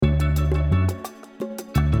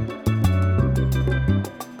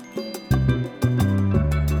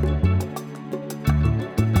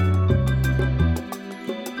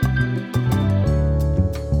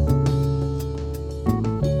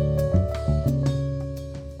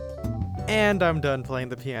And I'm done playing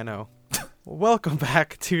the piano. Welcome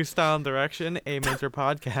back to Style and Direction, a major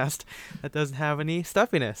podcast that doesn't have any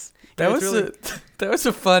stuffiness. That was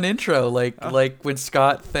a fun intro, like when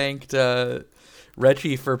Scott thanked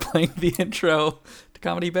Reggie for playing the intro to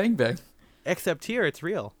Comedy Bang Bang. Except here, it's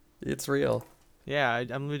real. It's real. Yeah, I'm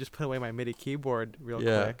going to just put away my MIDI keyboard real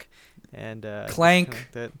quick. And clank.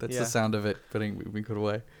 That's the sound of it being put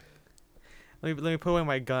away. Let me put away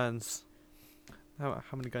my guns. How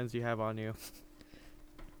many guns do you have on you?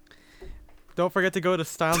 Don't forget to go to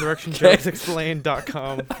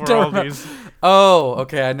styleanddirectionjokesexplained.com for all these. Oh,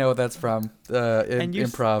 okay, I know what that's from.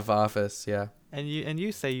 Improv Office, yeah. And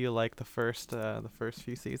you say you like the first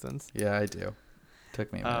few seasons. Yeah, I do.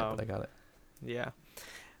 Took me a minute, but I got it. Yeah.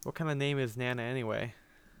 What kind of name is Nana anyway?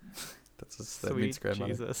 That means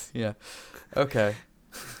grandmother. Jesus. Yeah. Okay.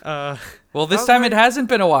 Well, this time it hasn't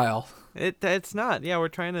been a while. It's not. Yeah, we're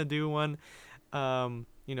trying to do one.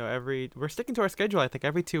 We're sticking to our schedule. I think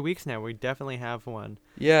every 2 weeks now we definitely have one.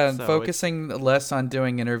 Yeah, and focusing less on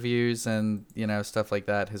doing interviews and stuff like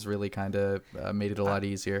that has really kind of made it a lot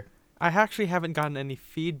easier. I actually haven't gotten any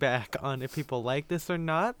feedback on if people like this or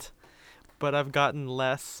not, but I've gotten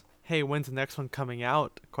less. Hey, when's the next one coming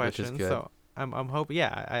out? Questions. Which is good. So I'm hoping.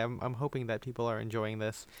 Yeah, I'm hoping that people are enjoying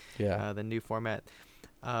this. Yeah. The new format.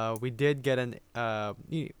 We did get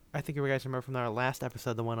I think you guys remember from our last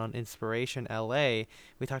episode, the one on Inspiration LA,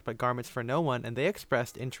 we talked about Garments for No One, and they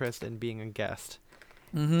expressed interest in being a guest.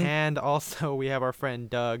 Mm-hmm. And also we have our friend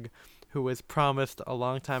Doug, who was promised a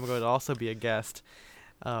long time ago to also be a guest.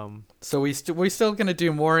 So we're still going to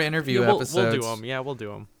do more interview episodes. We'll do them. Yeah, we'll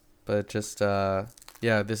do them. But just,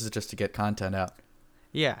 this is just to get content out.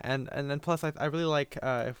 Yeah, and then plus I really like,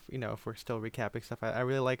 if we're still recapping stuff, I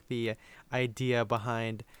really like the idea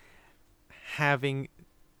behind having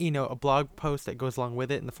a blog post that goes along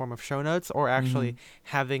with it in the form of show notes, or actually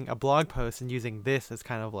having a blog post and using this as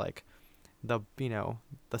kind of like the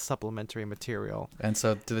supplementary material. And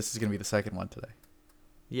so this is going to be the second one today.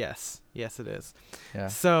 Yes it is. Yeah.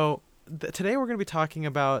 So today we're going to be talking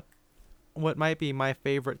about what might be my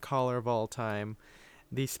favorite collar of all time,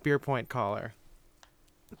 the Spearpoint Collar.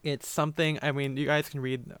 It's something, you guys can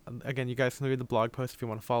read the blog post if you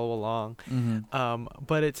want to follow along. Mm-hmm.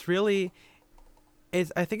 But it's really,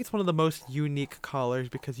 I think it's one of the most unique collars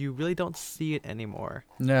because you really don't see it anymore.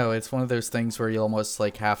 No, it's one of those things where you almost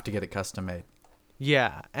have to get it custom made.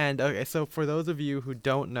 Yeah, and okay, so for those of you who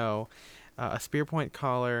don't know, a Spearpoint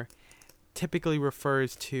collar typically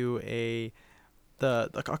refers to a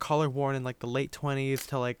collar worn in the late 20s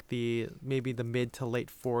to maybe the mid to late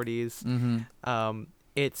 40s. Mm-hmm.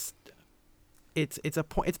 It's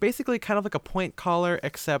basically kind of like a point collar,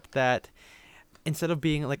 except that instead of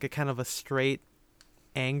being like a kind of a straight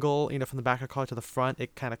angle, from the back of the collar to the front,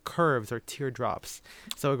 it kind of curves or teardrops.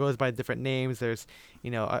 So it goes by different names. There's,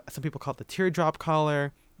 some people call it the teardrop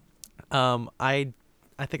collar. I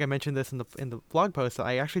think I mentioned this in the blog post.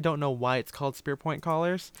 I actually don't know why it's called Spearpoint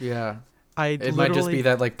collars. Yeah. It might just be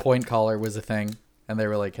that point collar was a thing, and they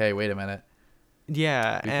were like, "Hey, wait a minute."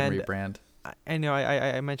 Yeah, we can rebrand. I know.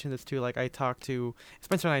 I mentioned this too. I talked to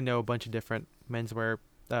Spencer, and I know a bunch of different menswear,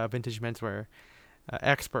 vintage menswear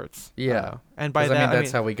experts. Yeah, and by that,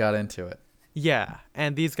 that's how we got into it. Yeah,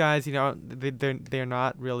 and these guys, they're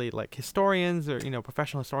not really like historians or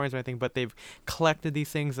professional historians or anything, but they've collected these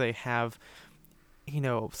things. They have,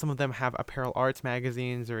 some of them have apparel arts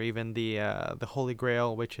magazines, or even the Holy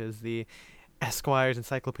Grail, which is the Esquire's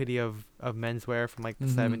Encyclopedia of Menswear from the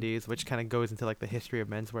 70s, which kind of goes into the history of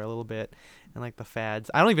menswear a little bit and the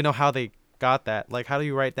fads. I don't even know how they got that. How do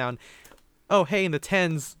you write down, oh, hey, in the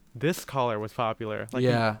 10s this collar was popular?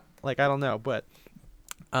 Yeah. I don't know, but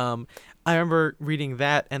I remember reading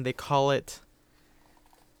that, and they call it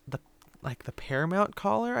the Paramount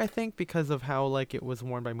collar, I think, because of how it was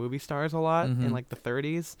worn by movie stars a lot in the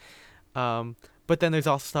 30s. But then there's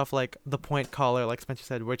also stuff like the point collar, like Spencer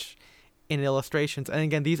said, which in illustrations, and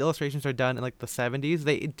again, these illustrations are done in the 70s.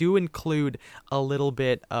 They do include a little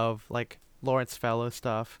bit of Lawrence Fellow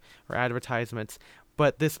stuff or advertisements,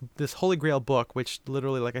 but this Holy Grail book, which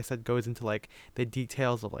literally, like I said, goes into the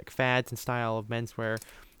details of fads and style of menswear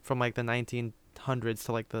from the 1900s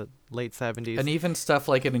to the late 70s, and even stuff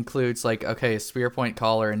it includes okay, a Spearpoint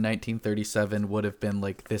collar in 1937 would have been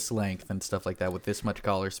this length and stuff like that with this much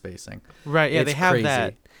collar spacing. Right? Yeah, it's they have crazy.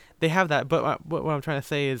 that. They have that, but what I'm trying to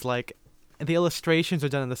say is the illustrations are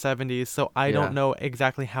done in the 70s, so I don't know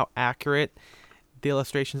exactly how accurate the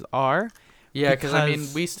illustrations are. Yeah,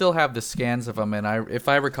 because we still have the scans of them, and if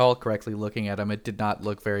I recall correctly, looking at them, it did not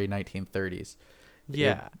look very 1930s.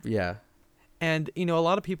 Yeah. Yeah. And a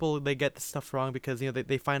lot of people, they get this stuff wrong because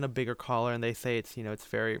they find a bigger collar and they say it's it's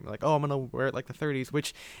very like, oh, I'm gonna wear it like the 30s,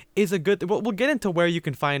 which is a good. We'll get into where you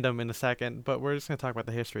can find them in a second, but we're just gonna talk about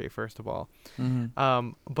the history first of all. Mm-hmm.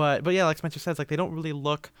 But yeah, like Spencer says, like they don't really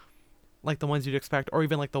look like the ones you'd expect, or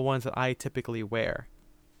even like the ones that I typically wear.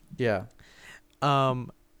 Yeah.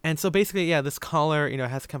 And so basically, yeah, this collar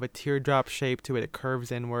has kind of a teardrop shape to it. It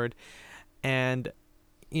curves inward, and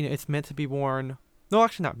it's meant to be worn. No,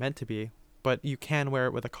 actually, not meant to be. But you can wear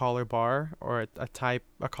it with a collar bar or a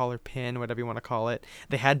collar pin, whatever you want to call it.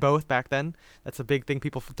 They had both back then. That's a big thing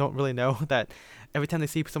people don't really know, that every time they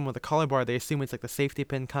see someone with a collar bar, they assume it's like the safety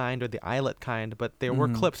pin kind or the eyelet kind, but there were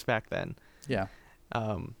clips back then. Yeah.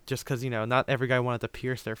 Just because, not every guy wanted to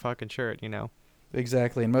pierce their fucking shirt.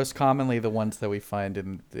 Exactly. And most commonly the ones that we find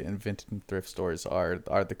in vintage and thrift stores are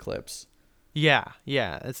the clips. Yeah.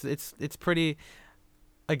 It's pretty,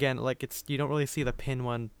 again, like you don't really see the pin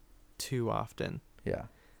one too often. Yeah.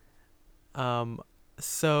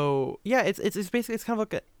 So yeah, it's basically, it's kind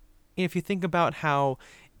of like if you think about how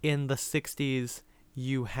in the 60s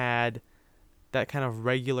you had that kind of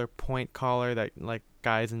regular point collar that like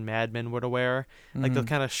guys in Mad Men would wear, like the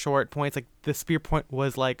kind of short points, like the Spearpoint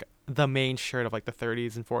was like the main shirt of like the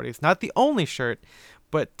 30s and 40s, not the only shirt,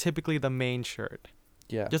 but typically the main shirt.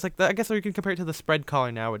 Yeah. Just like I guess you can compare it to the spread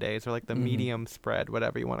collar nowadays, or like the medium spread,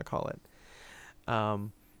 whatever you want to call it.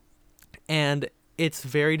 And it's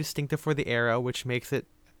very distinctive for the era, which makes it,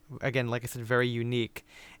 again, like I said, very unique.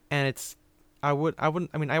 And I would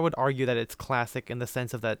argue that it's classic in the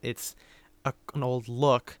sense of that it's an old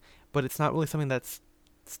look, but it's not really something that's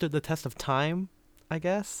stood the test of time, I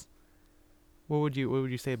guess. What would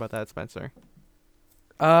you say about that, Spencer?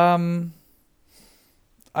 I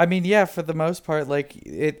mean, yeah, for the most part, like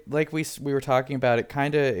we were talking about, it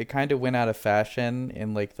kind of went out of fashion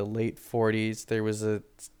in like the late 40s. There was a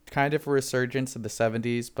kind of a resurgence in the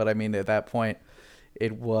 70s, but I mean at that point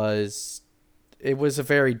it was a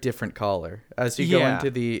very different collar. As you go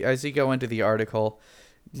into the article,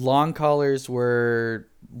 long collars were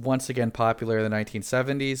once again popular in the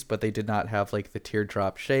 1970s, but they did not have like the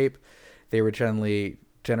teardrop shape. They were generally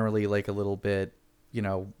like a little bit,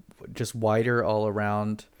 just wider all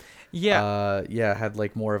around. Yeah. Had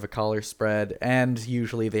like more of a collar spread, and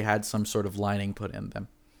usually they had some sort of lining put in them.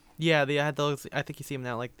 Yeah, they had those. I think you see them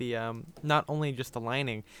now, like the not only just the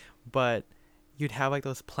lining, but you'd have like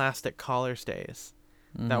those plastic collar stays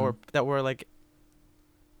that were like,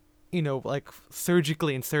 like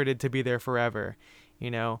surgically inserted to be there forever,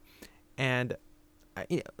 and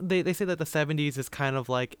they say that the 70s is kind of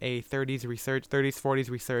like a 30s 40s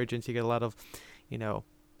resurgence. You get a lot of,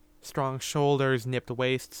 strong shoulders, nipped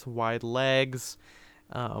waists, wide legs,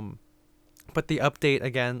 but the update,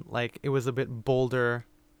 again, like it was a bit bolder,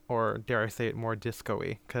 or dare I say it, more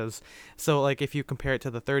disco-y. So like if you compare it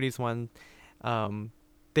to the 30s one,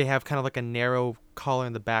 they have kind of like a narrow collar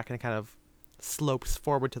in the back and it kind of slopes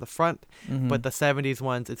forward to the front. But the 70s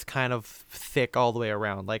ones, it's kind of thick all the way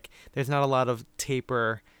around. Like there's not a lot of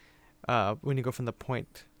taper when you go from the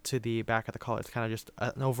point to the back of the collar. It's kind of just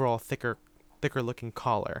an overall thicker looking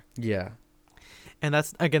collar. Yeah. And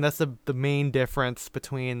that's the main difference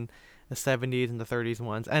between the 70s and the 30s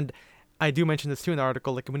ones. And I do mention this too in the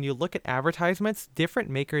article, like when you look at advertisements,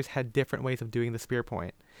 different makers had different ways of doing the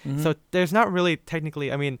Spearpoint. So there's not really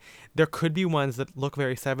technically, I mean, there could be ones that look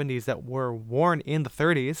very 70s that were worn in the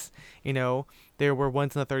 30s. There were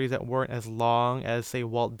ones in the 30s that weren't as long as, say,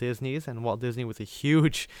 Walt Disney's, and Walt Disney was a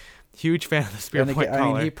huge fan of the Spearpoint collar.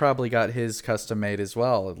 I mean, he probably got his custom made as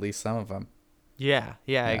well, at least some of them. Yeah,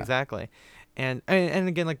 exactly. And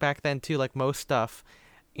again, like back then too, like most stuff,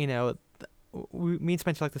 me and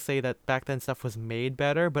Spencer like to say that back then stuff was made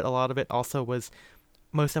better, but a lot of it also was,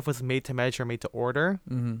 most stuff was made to measure, made to order.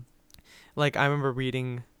 Like I remember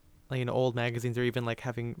reading, like, old magazines, or even like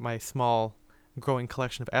having my small growing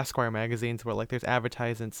collection of Esquire magazines where like there's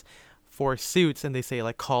advertisements for suits, and they say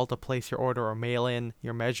like call to place your order or mail in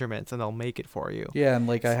your measurements, and they'll make it for you. Yeah, and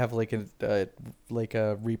like I have like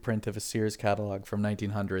a reprint of a Sears catalog from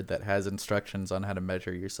 1900 that has instructions on how to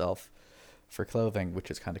measure yourself for clothing,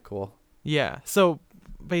 which is kind of cool. Yeah. So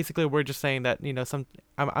basically, we're just saying that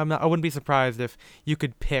I wouldn't be surprised if you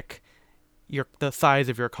could pick the size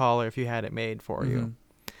of your collar if you had it made for you.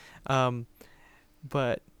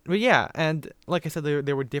 But yeah, and like I said,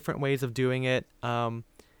 there were different ways of doing it.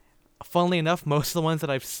 Funnily enough, most of the ones that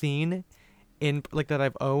I've seen that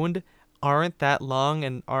I've owned aren't that long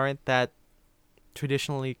and aren't that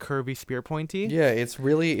traditionally curvy spear pointy. Yeah, it's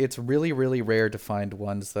really rare to find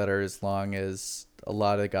ones that are as long as a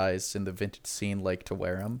lot of guys in the vintage scene like to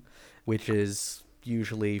wear them, which is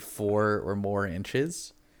usually 4 or more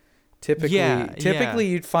inches. Typically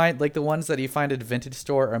you'd find like the ones that you find at a vintage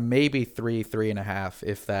store are maybe 3.5,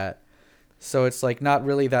 if that. So it's like not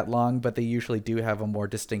really that long, but they usually do have a more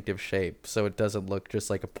distinctive shape, so it doesn't look just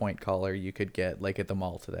like a point collar you could get like at the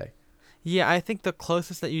mall today. Yeah, I think the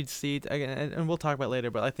closest that you'd see, again, and we'll talk about it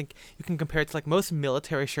later, but I think you can compare it to like most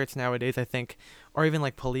military shirts nowadays, I think, or even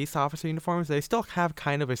like police officer uniforms. They still have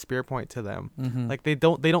kind of a spear point to them. Mm-hmm. Like they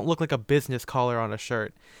don't look like a business collar on a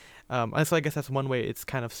shirt. So I guess that's one way it's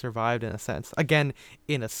kind of survived in a sense. Again,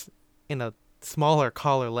 in a smaller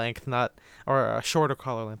collar length, not or a shorter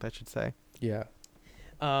collar length, I should say. Yeah.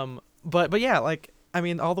 But yeah, like I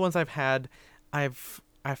mean, all the ones I've had, I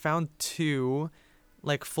found two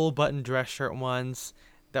like full button dress shirt ones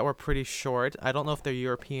that were pretty short. I don't know if they're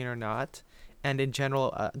European or not. And in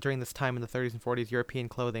general, during this time in the 30s and 40s, European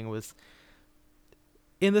clothing was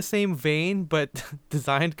in the same vein, but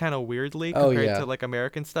designed kind of weirdly compared to like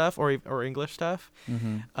American stuff or English stuff.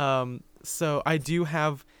 Mm-hmm. So I do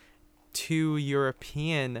have two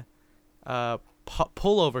European pullover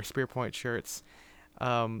Spearpoint shirts.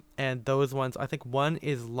 And those ones, I think one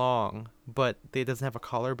is long, but it doesn't have a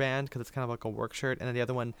collar band because it's kind of like a work shirt. And then the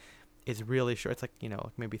other one is really short. It's like,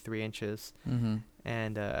 like maybe 3 inches. Mm-hmm.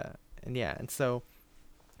 And yeah. And so,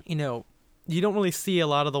 you don't really see a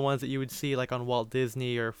lot of the ones that you would see like on Walt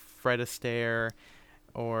Disney or Fred Astaire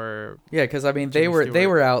or. Yeah. Cause I mean, they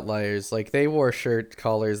were outliers. Like they wore shirt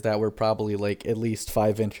collars that were probably like at least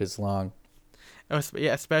 5 inches long.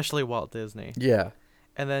 Yeah. Especially Walt Disney. Yeah.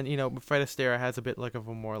 And then, Fred Astaire has a bit like of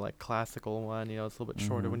a more like classical one. It's a little bit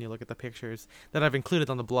shorter when you look at the pictures that I've included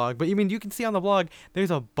on the blog. But you can see on the blog,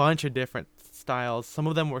 there's a bunch of different styles. Some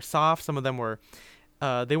of them were soft. Some of them were,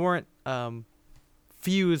 they weren't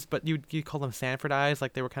fused, but you'd call them Sanfordized.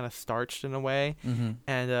 Like they were kind of starched in a way. Mm-hmm.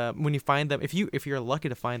 And when you find them, if you're lucky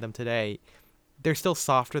to find them today, they're still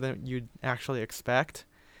softer than you'd actually expect.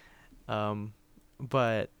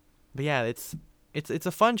 But yeah, it's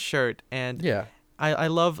a fun shirt. And yeah. I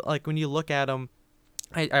love, like, when you look at them,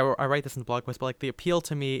 I write this in the blog post, but, like, the appeal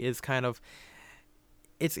to me is kind of,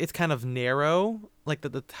 it's kind of narrow, like,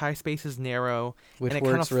 the tie space is narrow. Which and it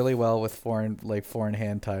works kind of, really well with foreign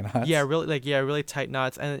hand tie knots. Yeah, really tight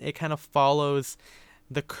knots, and it kind of follows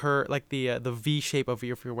the like, the V shape of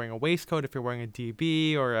if you're wearing a waistcoat, if you're wearing a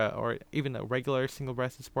DB, or even a regular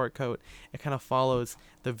single-breasted sport coat, it kind of follows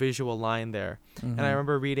the visual line there. Mm-hmm. And I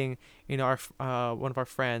remember reading, our one of our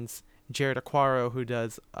friends, Jared Aquaro, who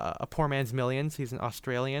does A Poor Man's Millions. He's an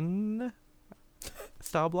Australian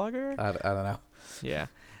style blogger. I don't know. Yeah.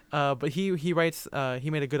 But he writes, he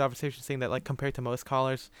made a good observation saying that, like, compared to most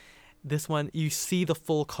collars, this one, you see the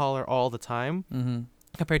full collar all the time. Mm-hmm.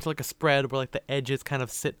 Compared to, like, a spread where, like, the edges kind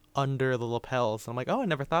of sit under the lapels. And I'm like, oh, I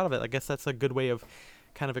never thought of it. I guess that's a good way of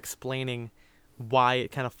kind of explaining why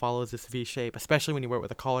it kind of follows this V shape, especially when you wear it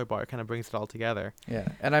with a collar bar. It kind of brings it all together. Yeah.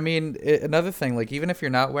 And I mean, another thing, like, even if you're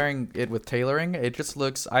not wearing it with tailoring,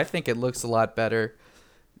 I think it looks a lot better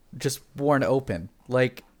just worn open.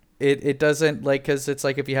 Like, it doesn't, like, because it's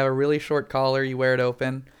like if you have a really short collar, you wear it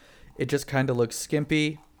open, it just kind of looks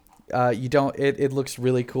skimpy. It looks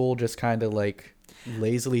really cool just kind of like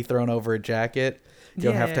lazily thrown over a jacket. You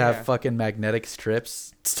don't have to have fucking magnetic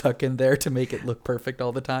strips stuck in there to make it look perfect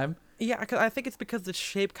all the time. Yeah, I think it's because the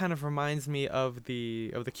shape kind of reminds me of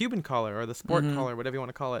the Cuban collar or the sport collar, whatever you want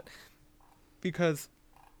to call it. Because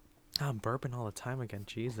I'm burping all the time again.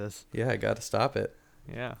 Jesus. Yeah, I got to stop it.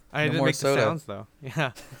 Yeah, I didn't make the sounds though.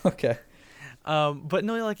 Yeah. Okay. But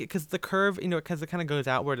no, like, because the curve, because it kind of goes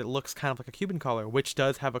outward, it looks kind of like a Cuban collar, which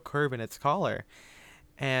does have a curve in its collar,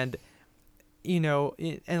 and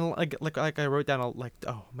and like I wrote down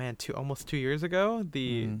almost 2 years ago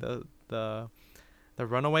the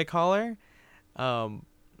runaway collar,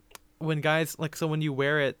 when guys when you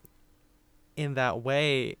wear it in that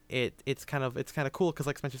way, it's kind of cool because,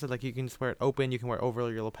 like Spencer said, like, you can just wear it open, you can wear it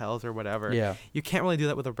over your lapels or whatever. Yeah. You can't really do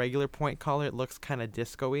that with a regular point collar. It looks kind of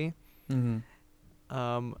disco-y.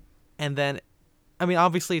 Mm-hmm. And then, I mean,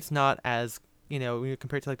 obviously it's not as, when you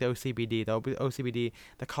compare it to like the OCBD,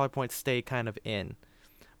 the collar points stay kind of in.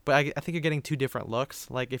 But I think you're getting two different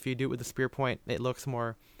looks. Like, if you do it with the spear point, it looks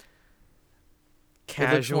more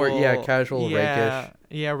casual. It looks more, casual, rakish.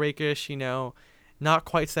 Yeah, rakish, not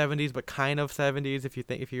quite 70s, but kind of 70s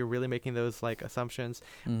if you're really making those, like, assumptions.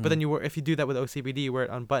 Mm-hmm. But then if you do that with OCBD, you wear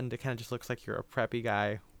it unbuttoned, it kind of just looks like you're a preppy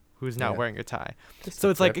guy who's not wearing a tie. Just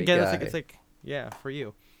so it's like, again, guy. it's like, yeah, for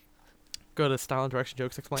you. Go to Style and Direction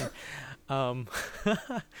Jokes Explain.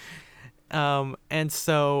 And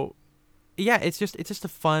so, yeah, it's just a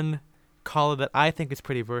fun collar that I think is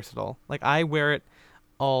pretty versatile. Like, I wear it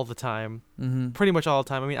all the time, pretty much all the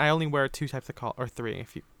time. I mean, I only wear two types of collar, or three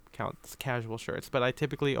if you counts casual shirts, but I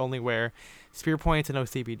typically only wear Spearpoints and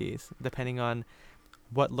OCBDs depending on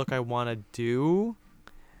what look I want to do.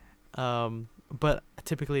 But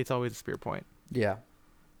typically it's always a Spearpoint. Yeah.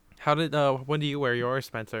 When do you wear yours,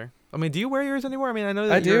 Spencer? I mean, do you wear yours anymore? I mean, I know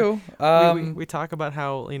that I do. we talk about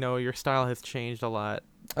how, your style has changed a lot.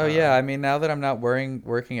 Oh yeah, I mean, now that I'm not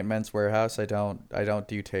working at Men's Warehouse, I don't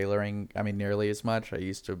do tailoring. I mean, nearly as much. I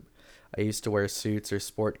used to wear suits or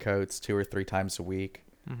sport coats 2 or 3 times a week.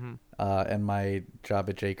 Mm-hmm. And my job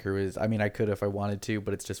at J Crew is, I mean, I could if I wanted to,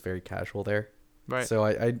 but it's just very casual there. Right. So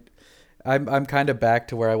I'm kind of back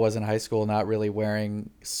to where I was in high school, not really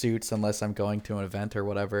wearing suits unless I'm going to an event or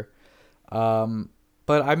whatever.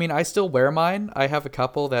 But I mean, I still wear mine. I have a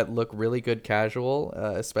couple that look really good casual,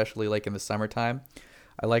 especially like in the summertime.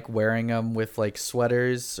 I like wearing them with like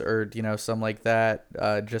sweaters or, something like that,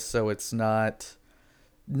 just so it's not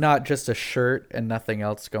just a shirt and nothing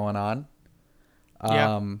else going on.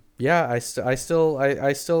 Yeah, I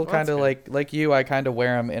still kind of like you. I kind of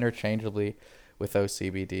wear them interchangeably with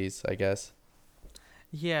OCBDs, I guess.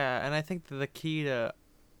 Yeah, and I think that the key to,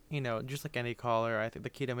 just like any collar, I think the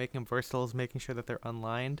key to making them versatile is making sure that they're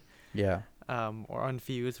unlined. Yeah. Or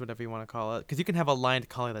unfused, whatever you want to call it. Because you can have a lined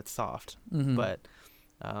collar that's soft, Mm-hmm. but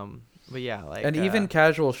yeah, like. And even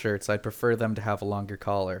casual shirts, I prefer them to have a longer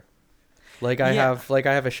collar. Like I have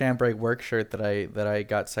a chambray work shirt that I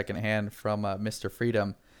got secondhand from Mr.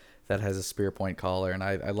 Freedom, that has a Spearpoint collar, and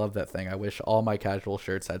I love that thing. I wish all my casual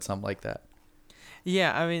shirts had something like that.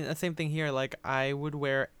 Yeah, I mean, the same thing here. Like, I would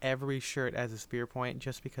wear every shirt as a Spearpoint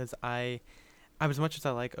just because as much as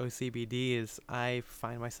I like OCBDs, I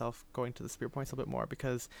find myself going to the Spearpoints a little bit more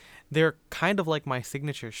because they're kind of like my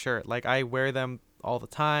signature shirt. Like, I wear them all the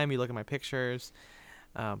time. You look at my pictures.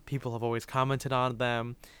 People have always commented on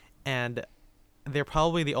them. And they're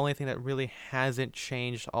probably the only thing that really hasn't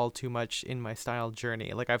changed all too much in my style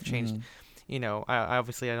journey. Like, I've changed, I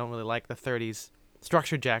obviously I don't really like the 30s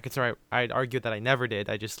structured jackets, or I'd argue that I never did.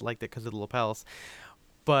 I just liked it because of the lapels.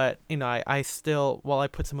 But, I still, while I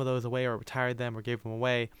put some of those away or retired them or gave them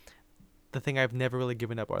away, the thing I've never really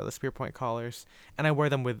given up are the Spearpoint collars. And I wear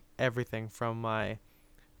them with everything from my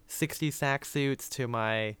 60s sack suits to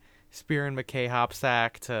my Spear and McKay hop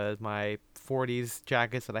sack to my 40s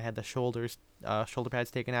jackets that I had the shoulder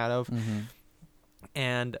pads taken out of. Mm-hmm.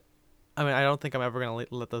 And I mean, I don't think I'm ever going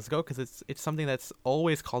to let those go because it's something that's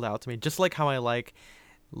always called out to me. Just like how I like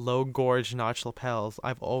low gorge notch lapels,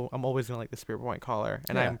 I'm always going to like the Spearpoint collar.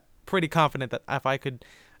 And I'm pretty confident that if I could,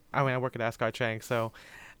 I mean, I work at Ascot Chang, so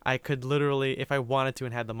I could literally, if I wanted to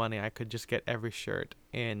and had the money, I could just get every shirt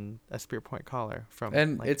in a Spearpoint collar from.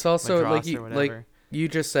 And it's also like you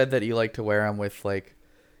just said that you like to wear them with like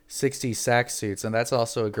 60 sack suits, and that's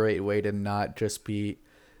also a great way to not just be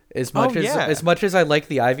as much as I like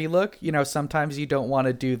the Ivy look. Sometimes you don't want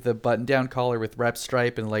to do the button down collar with rep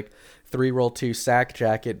stripe and like 3-roll-2 sack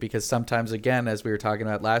jacket, because sometimes, again, as we were talking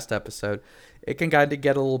about last episode, it can kind of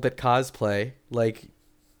get a little bit cosplay. Like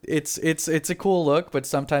it's a cool look, but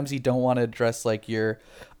sometimes you don't want to dress like you're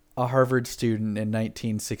a Harvard student in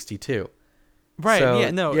 1962. Right. So,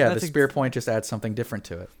 yeah. No. Yeah. The Spearpoint just adds something different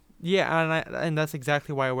to it. Yeah, and that's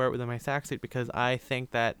exactly why I wear it within my sack suit, because I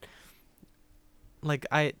think that, like,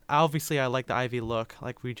 I like the Ivy look,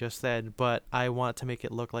 like we just said, but I want to make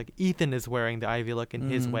it look like Ethan is wearing the Ivy look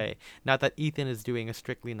in his way, not that Ethan is doing a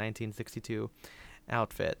strictly 1962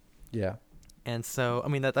 outfit. Yeah. And so, I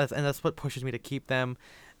mean, that's what pushes me to keep them.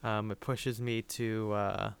 It pushes me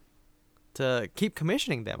to keep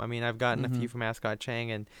commissioning them. I mean, I've gotten a few from Ascot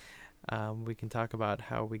Chang, and we can talk about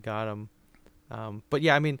how we got them. But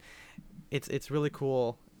yeah, I mean, it's really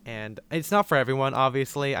cool, and it's not for everyone,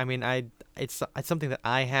 obviously. I mean, it's something that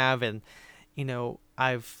I have, and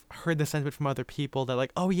I've heard the sentiment from other people that,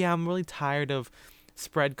 like, oh yeah, I'm really tired of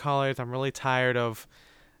spread collars. I'm really tired of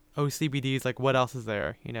OCBDs. Like, what else is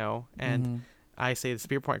there? And I say the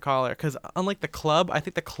Spearpoint collar, because unlike the club, I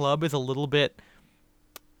think the club is a little bit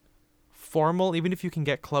formal. Even if you can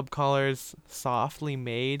get club collars softly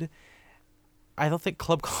made, I don't think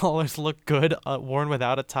club collars look good worn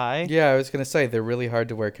without a tie. Yeah, I was going to say, they're really hard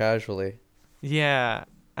to wear casually. Yeah.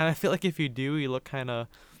 And I feel like if you do, you look kind of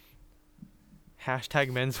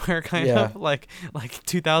 #menswear kind of like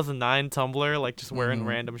 2009 Tumblr, like just wearing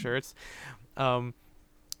random shirts.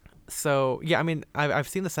 So yeah, I mean, I've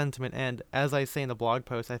seen the sentiment, and as I say in the blog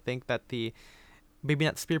post, I think that maybe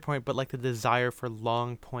not Spearpoint, but like the desire for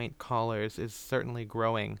long point collars is certainly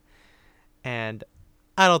growing. And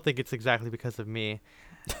I don't think it's exactly because of me.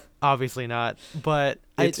 Obviously not. But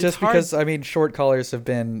it's just hard. Because, I mean, short collars have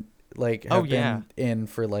been been in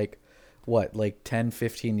for like 10,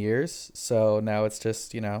 15 years. So now it's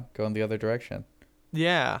just, going the other direction.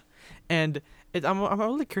 Yeah. And I'm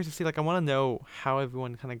really curious to see, like, I want to know how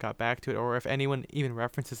everyone kind of got back to it, or if anyone even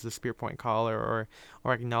references the Spearpoint Collar,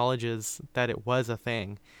 or acknowledges that it was a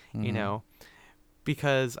thing, you Mm-hmm. know,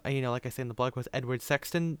 because like I say in the blog post, Edward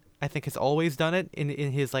Sexton, I think, has always done it in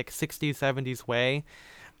his like 60s 70s way.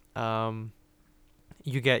 Um,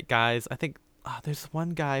 you get guys, I think, there's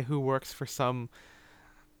one guy who works for some.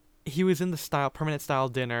 He was in the permanent style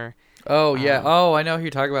dinner. Oh yeah. Um, Oh, I know who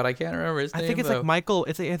you're talking about. I can't remember his I think name it's like though. Michael.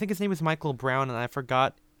 I think his name is Michael Brown, and I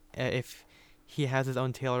forgot if he has his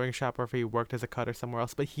own tailoring shop or if he worked as a cutter somewhere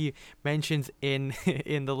else. But he mentions in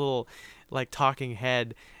in the little like talking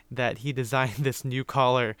head that he designed this new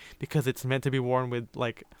collar because it's meant to be worn with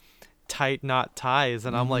like tight knot ties,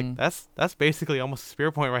 and I'm like, Mm-hmm. that's basically almost a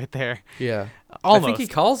spear point right there, Yeah. I think he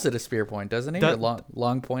almost. calls it a spear point, doesn't he? Or Do-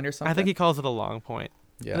 long point or I think something. he calls it a long point.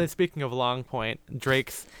 And Yeah. then speaking of long point,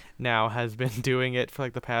 Drake's now has been doing it for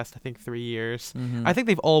like the past, I think, 3 years. Mm-hmm. I think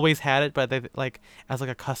they've always had it, but they like as like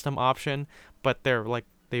a custom option. But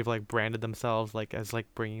they've like branded themselves like as like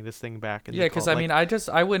bringing this thing back, and Yeah, they because call it I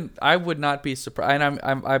like, mean, I would not be surprised. And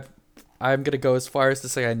I'm gonna go as far as to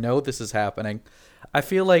say I know this is happening. I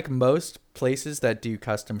feel like most places that do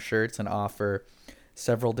custom shirts and offer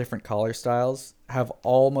several different collar styles have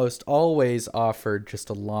almost always offered just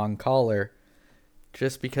a long collar,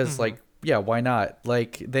 just because mm-hmm. like yeah, why not?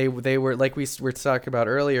 Like they were like we were talking about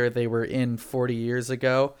earlier, they were in 40 years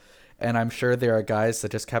ago, and I'm sure there are guys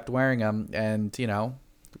that just kept wearing them, and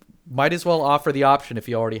might as well offer the option if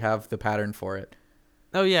you already have the pattern for it.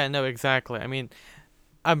 Oh yeah, no, exactly. I mean,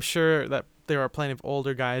 I'm sure that there are plenty of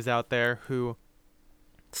older guys out there who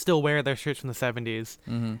still wear their shirts from the 70s,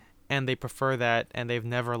 Mm-hmm. and they prefer that, and they've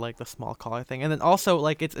never liked the small collar thing. And then also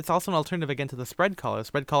like it's also an alternative again to the spread collar.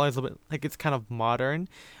 Spread collar is a bit like, it's kind of modern.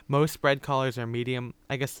 Most spread collars are medium.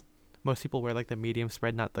 I guess most people wear like the medium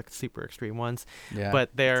spread, not the super extreme ones. Yeah, But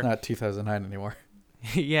it's they're not 2009 anymore.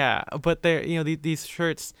 yeah, but they're these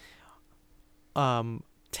shirts um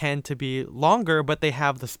tend to be longer, but they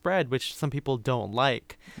have the spread, which some people don't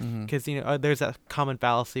like, Mm-hmm. because there's a common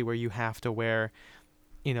fallacy where you have to wear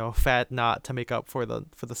fat knot to make up for the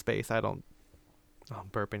space. I don't. Oh, I'm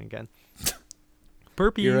burping again. Here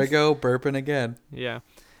I Burpees. go burping again. Yeah.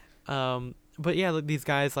 But yeah, like, these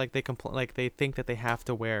guys like they think that they have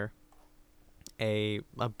to wear a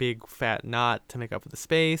big fat knot to make up for the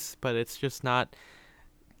space, but it's just not.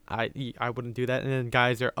 I wouldn't do that. And then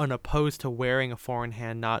guys are unopposed to wearing a four-in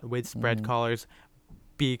hand knot with spread Mm-hmm. collars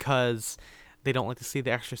because they don't like to see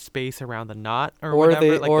the extra space around the knot or Or whatever.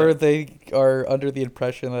 they Like or they are under the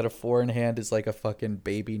impression that a four in hand is like a fucking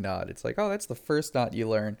baby knot. It's like, oh, that's the first knot you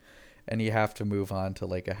learn, and you have to move on to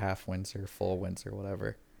like a half Windsor, full Windsor,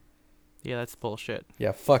 whatever. yeah, that's bullshit.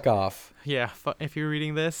 Yeah, fuck off. Yeah, if you're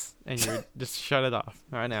reading this and you're just shut it off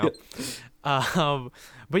right now.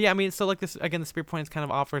 But yeah, I mean, so like this again, the Spear Points kind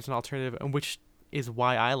of offers an alternative, and which is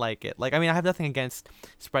why I like it. Like, I mean, I have nothing against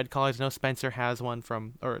spread collars. I know Spencer has one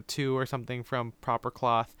from, or two or something from Proper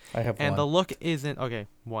Cloth, I have and one. the look isn't okay.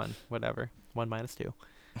 One, whatever. One minus two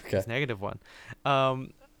Okay. is -1.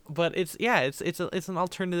 But it's an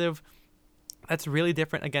alternative that's really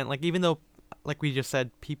different. Again, like, even though, like we just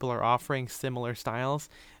said, people are offering similar styles,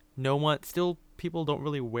 people don't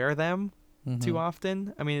really wear them Mm-hmm. too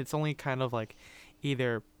often. I mean, it's only kind of like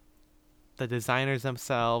either the designers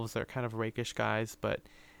themselves or kind of rakish guys, but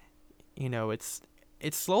it's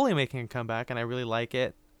slowly making a comeback, and I really like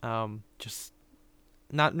it. Just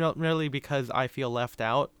not really because I feel left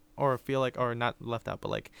out, or feel like, or not left out, but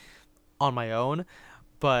like on my own.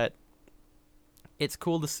 But it's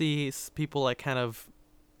cool to see people like kind of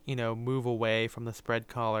move away from the spread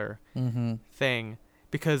collar Mm-hmm. thing,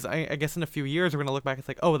 because I guess in a few years we're gonna look back. It's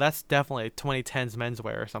like, oh, that's definitely 2010s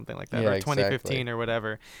menswear or something like that, Yeah, or exactly. 2015 or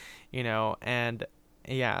whatever, and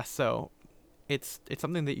yeah, so it's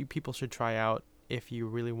something that people should try out if you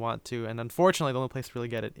really want to. And unfortunately, the only place to really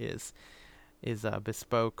get it is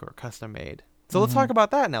bespoke or custom made. So let's Mm-hmm. talk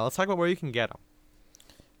about that now. Let's talk about where you can get them.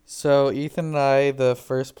 So Ethan and I, the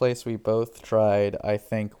first place we both tried, I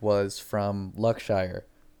think, was from Luckshire,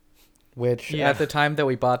 which Yeah, at the time that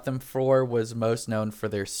we bought them for was most known for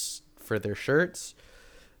for their shirts,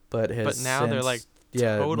 but has but now they're like since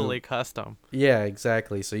totally moved. custom. Yeah,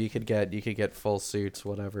 exactly. So you could get full suits,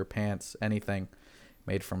 whatever, pants, anything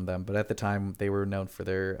made from them. But at the time they were known for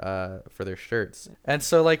their shirts. And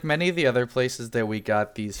so like many of the other places that we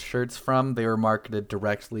got these shirts from, they were marketed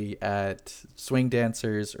directly at swing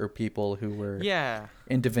dancers or people who were Yeah,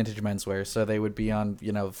 into vintage menswear. So they would be on,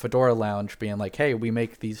 Fedora Lounge being like, "Hey, we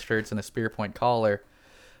make these shirts in a Spearpoint collar."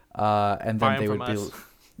 And buy then them they from would be us.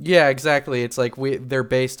 yeah, exactly. It's like they're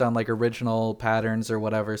based on like original patterns or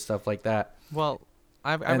whatever, stuff like that. Well,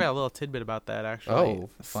 I've And got a little tidbit about that actually. oh,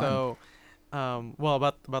 fun. So, well,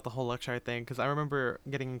 about the whole Luxshire thing, because I remember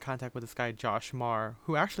getting in contact with this guy Josh Marr,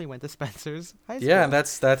 who actually went to Spencer's High Yeah, and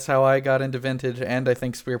School. that's how I got into vintage, and I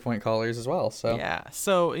think Spearpoint collars as well. So. Yeah.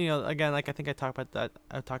 So, again, like I think I talked about that.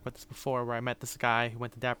 I talked about this before, where I met this guy who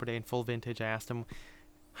went to Dapper Day in full vintage. I asked him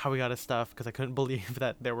how he got his stuff because I couldn't believe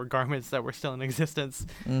that there were garments that were still in existence,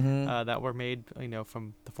 Mm-hmm. that were made,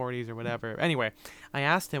 from the 40s or whatever. Anyway, I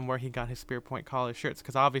asked him where he got his Spearpoint collar shirts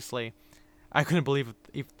because obviously I couldn't believe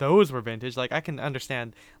if those were vintage. Like, I can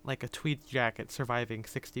understand like a tweed jacket surviving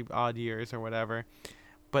 60 odd years or whatever,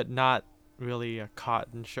 but not really a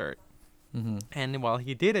cotton shirt. Mm-hmm. And while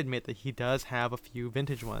he did admit that he does have a few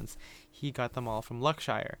vintage ones, he got them all from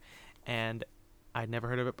Luxshire, and I'd never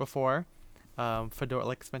heard of it before. Fedora,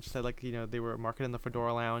 like Spencer said, like they were marketed in the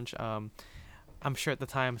Fedora Lounge. I'm sure at the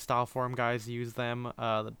time Style Forum guys used them,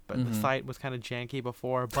 but the Mm-hmm. site was kind of janky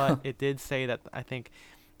before. But it did say that I think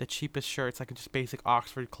the cheapest shirts, like just basic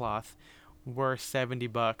Oxford cloth, were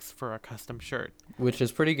 $70 for a custom shirt. Which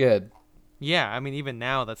is pretty good. Yeah, I mean even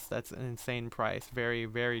now that's an insane price. Very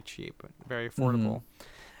very cheap, very Mm-hmm.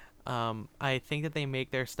 affordable. I think that they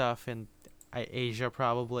make their stuff in Asia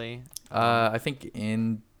probably. I think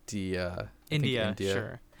India. I think India, India.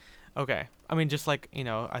 sure. Okay. I mean, just like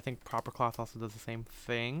I think Proper Cloth also does the same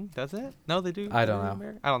thing. Does it? No, they do. I Do don't they in know.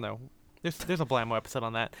 America? I don't know. There's a Blammo episode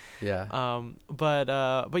on that. Yeah.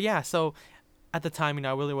 But yeah. So at the time, I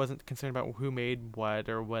really wasn't concerned about who made what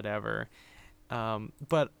or whatever.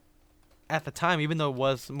 But at the time, even though it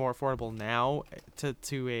was more affordable now,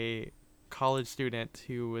 to a college student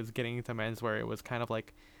who was getting into menswear, it was kind of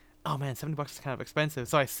like, oh man, $70 is kind of expensive.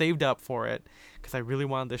 So I saved up for it because I really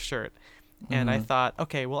wanted this shirt. And I Mm-hmm. thought,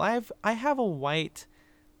 okay, well, I have a white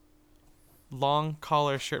long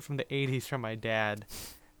collar shirt from the 80s from my dad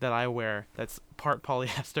that I wear that's part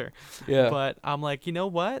polyester. Yeah. But I'm like, you know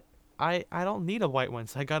what? I don't need a white one,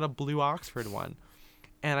 so I got a blue Oxford one.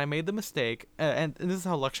 And I made the mistake, and this is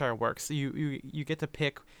how Luxshire works. So you get to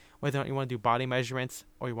pick whether or not you want to do body measurements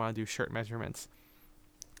or you want to do shirt measurements.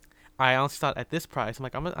 I honestly thought at this price, I'm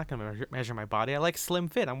like, I'm not gonna measure my body. I like slim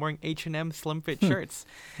fit. I'm wearing H&M slim fit shirts.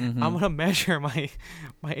 I'm Mm-hmm. gonna measure my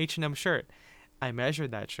H&M shirt. I measured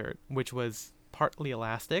that shirt, which was partly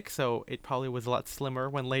elastic, so it probably was a lot slimmer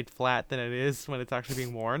when laid flat than it is when it's actually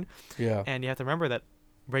being worn. Yeah. And you have to remember that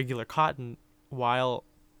regular cotton, while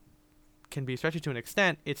can be stretchy to an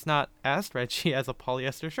extent, it's not as stretchy as a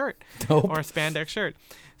polyester shirt Nope. or a spandex shirt.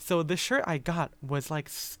 So the shirt I got was like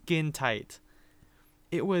skin tight.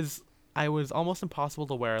 I was almost impossible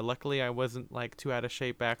to wear. Luckily, I wasn't like too out of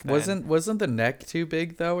shape back then. Wasn't the neck too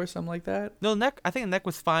big though, or something like that? No, neck. I think the neck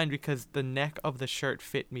was fine because the neck of the shirt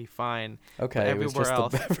fit me fine. Okay, it was Everywhere just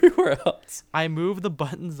else, everywhere else. I moved the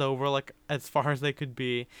buttons over like as far as they could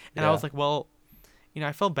be, and I Yeah. was like, well,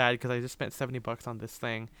 I felt bad because I just spent $70 on this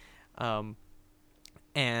thing,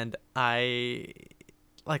 and I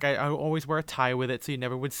always wear a tie with it, so you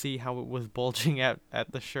never would see how it was bulging at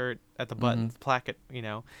the shirt at the buttons, placket.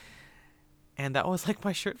 And that was like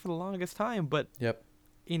my shirt for the longest time. But Yep.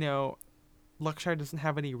 Luxshire doesn't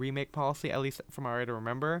have any remake policy, at least from what I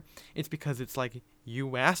remember. It's because it's like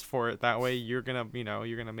you asked for it that way. You're gonna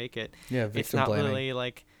make it. Yeah. It's Victim not blaming. really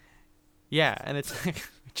like, yeah, and it's like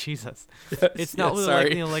Jesus. Yes, It's not really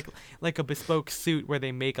sorry. like a bespoke suit where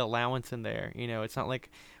they make allowance in there. It's not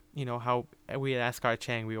like how we at Ascot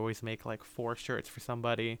Chang we always make like 4 shirts for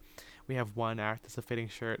somebody. We have one act as a fitting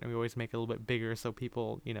shirt, and we always make it a little bit bigger so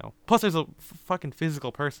people. Plus, there's a fucking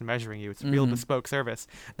physical person measuring you. It's real Mhm. bespoke service,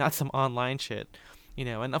 not some online shit.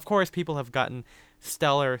 And of course, people have gotten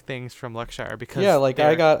stellar things from Luxshire because Yeah, like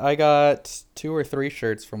I they're- got 2 or 3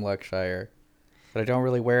 shirts from Luxshire that I don't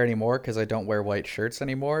really wear anymore because I don't wear white shirts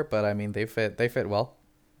anymore. But I mean, they fit well.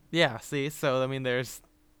 Yeah, see, so I mean, there's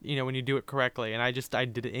when you do it correctly, and I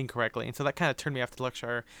did it incorrectly, and so that kind of turned me off to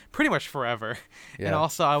Luxshire pretty much forever. And Yeah.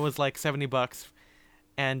 also, I was like $70,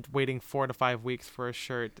 and waiting 4 to 5 weeks for a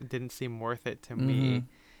shirt didn't seem worth it to me.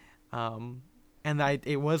 And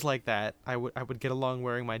it was like that. I would get along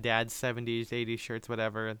wearing my dad's 70s, 80s shirts,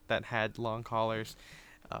 whatever, that had long collars.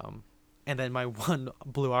 And then my one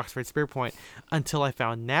blue Oxford Spearpoint until I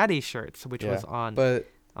found Natty shirts, which was on But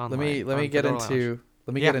online. let me on get Fedora Lounge. into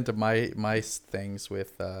Yeah. my things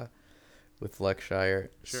with Luxshire.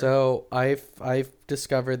 Sure. So I've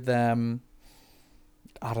discovered them.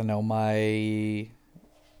 I don't know, my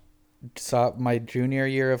junior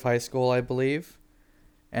year of high school, I believe.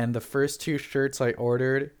 And the first 2 shirts I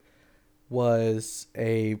ordered was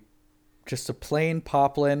just a plain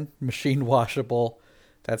poplin, machine washable.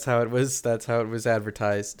 That's how it was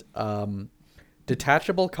advertised.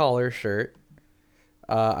 Detachable collar shirt.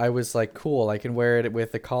 I was like, cool, I can wear it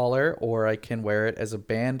with a collar or I can wear it as a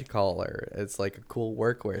band collar. It's like a cool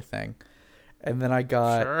workwear thing. And then I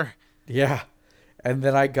got, Sure. yeah. And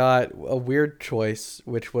then I got a weird choice,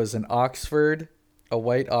 which was a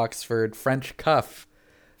white Oxford French cuff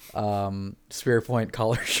Spearpoint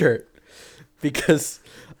Collar shirt. Because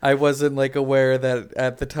I wasn't like aware that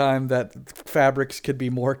at the time that fabrics could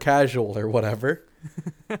be more casual or whatever.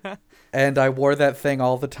 And I wore that thing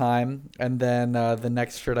all the time. And then the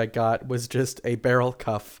next shirt I got was just a barrel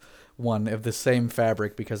cuff one of the same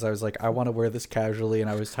fabric because I was like, I want to wear this casually, and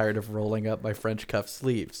I was tired of rolling up my French cuff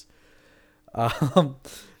sleeves. Um,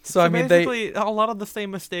 so I mean, basically, a lot of the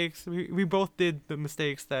same mistakes. We both did the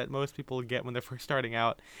mistakes that most people get when they're first starting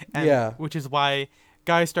out, and yeah. which is why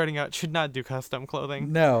guys starting out should not do custom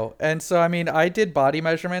clothing. No. And so, I mean, I did body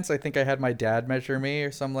measurements. I think I had my dad measure me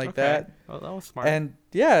or something like Okay, that. well, that was smart. And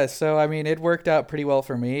yeah, so I mean, it worked out pretty well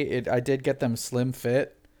for me. I did get them slim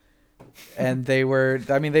fit. And they were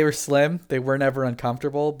slim. They were never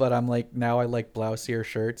uncomfortable, but I'm like, now I like blousier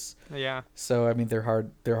shirts. Yeah, So, I mean, they're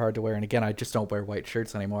hard to wear. And again, I just don't wear white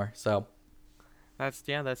shirts anymore. So, that's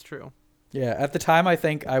true. yeah, at the time, I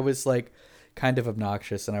think I was like kind of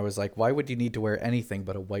obnoxious, and I was like, why would you need to wear anything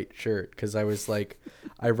but a white shirt? Because I was like,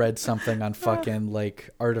 I read something on fucking like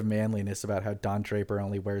Art of Manliness about how Don Draper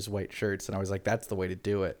only wears white shirts, and I was like, that's the way to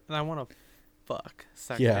do it. And I want to fuck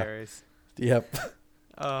secretaries. Yep.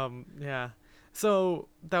 Yeah. So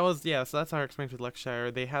so that's our experience with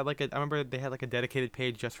Luxshire. They had I remember they had like a dedicated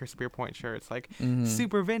page just for Spearpoint shirts, like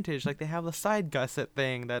super vintage. Like they have the side gusset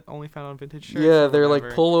thing that only found on vintage shirts. Yeah, they're like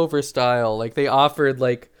pullover style. Like they offered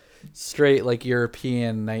like straight like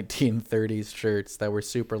European 1930s shirts that were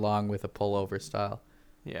super long with a pullover style.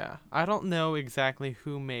 Yeah, I don't know exactly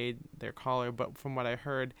who made their collar, but from what I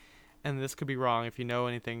heard, and this could be wrong. If you know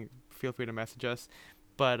anything, feel free to message us.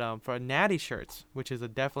 But for Natty shirts, which is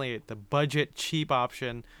definitely the budget cheap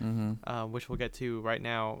option, which we'll get to right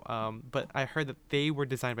now. But I heard that they were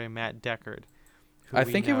designed by Matt Deckard. I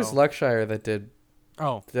think it was Luxshire that did.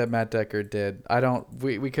 Oh, that Matt Deckard did.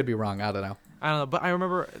 We could be wrong. I don't know. I don't know, but I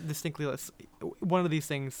remember distinctly one of these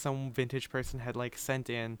things. Some vintage person had sent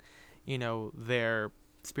in, their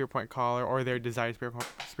Spearpoint collar or their desired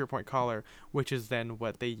Spearpoint collar, which is then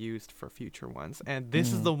what they used for future ones. And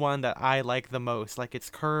this is the one that I like the most. Like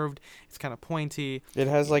it's curved, it's kind of pointy. It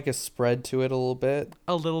has like a spread to it a little bit.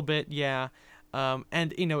 A little bit, yeah.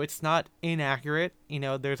 And it's not inaccurate.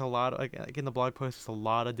 There's a lot of, like in the blog post, there's a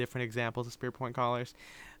lot of different examples of Spearpoint collars.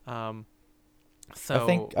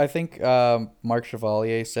 So I think Mark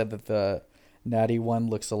Chevalier said that the Natty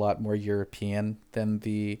one looks a lot more European than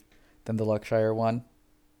the Luxshire one.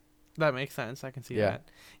 That makes sense. I can see that.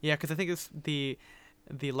 Yeah, because I think it's the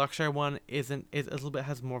Luxshire one is a little bit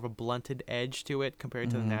has more of a blunted edge to it compared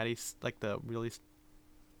to the Natty's, like the really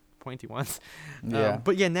pointy ones. Yeah.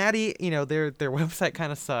 But yeah, Natty, their website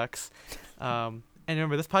kind of sucks. And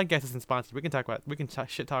remember, this podcast isn't sponsored. We can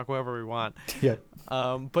shit talk whoever we want. Yeah.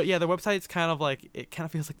 But yeah, the website's kind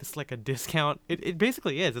of feels like this like a discount. It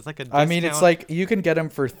basically is. It's like a discount. I mean, it's like you can get them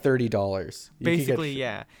for $30. Basically,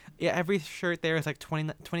 yeah. Yeah, every shirt there is like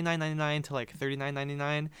 $29.99 to like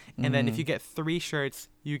 $39.99, and then if you get 3 shirts,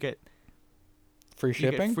 you get free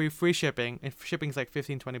shipping. Free shipping, and shipping's like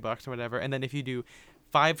 $15-$20 or whatever. And then if you do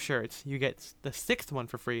 5 shirts, you get the 6th one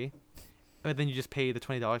for free, but then you just pay the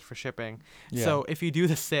 $20 for shipping. Yeah. So if you do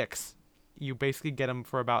the 6, you basically get them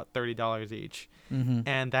for about $30 each,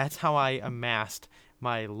 and that's how I amassed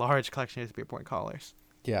my large collection of Spearpoint collars.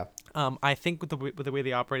 Yeah. I think with the way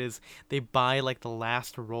they operate is they buy like the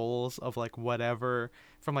last rolls of like whatever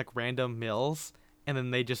from like random mills, and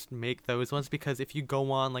then they just make those ones, because if you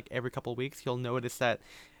go on like every couple of weeks, you'll notice that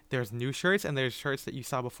there's new shirts and there's shirts that you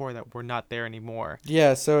saw before that were not there anymore.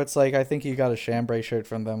 Yeah, so it's like I think you got a chambray shirt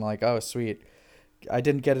from them, like, oh sweet. I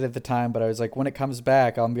didn't get it at the time, but I was like, when it comes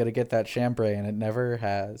back, I'm going to get that chambray, and it never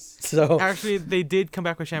has. So actually, they did come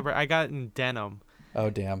back with chambray. I got it in denim.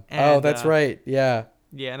 Oh, damn. And, that's right. Yeah.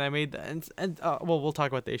 Yeah, and I made we'll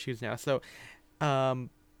talk about the issues now. So,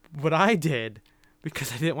 what I did,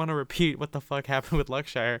 because I didn't want to repeat what the fuck happened with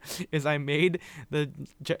Luxshire, is I made the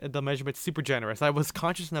measurement super generous. I was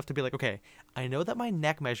conscious enough to be like, okay, I know that my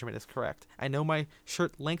neck measurement is correct. I know my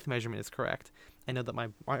shirt length measurement is correct. I know that my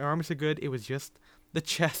arms are good. It was just the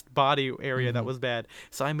chest body area that was bad.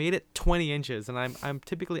 So I made it 20 inches, and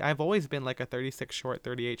I've always been like a 36 short,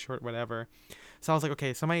 38 short, whatever. So I was like,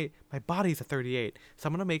 okay, so my body's a 38. So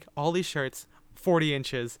I'm going to make all these shirts 40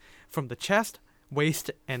 inches from the chest, waist,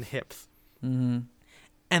 and hips. And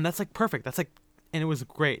that's like perfect. And it was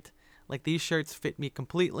great. Like these shirts fit me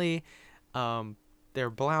completely.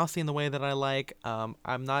 they're blousy in the way that I like. I'm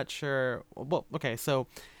not sure. Well, okay, so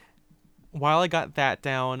while I got that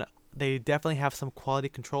down, they definitely have some quality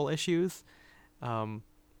control issues. Um,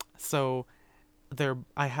 so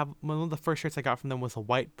I have one of the first shirts I got from them was a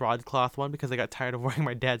white broadcloth one because I got tired of wearing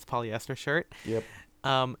my dad's polyester shirt. Yep.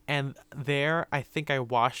 And there I think I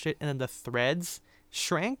washed it and then the threads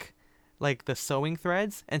shrank, like the sewing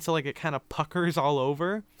threads, and so like it kind of puckers all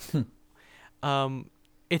over. um,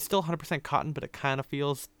 it's still 100% cotton, but it kind of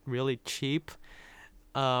feels really cheap.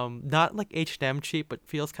 Not like H&M cheap, but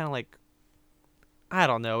feels kind of like, I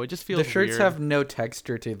don't know. It just feels The shirts weird. have no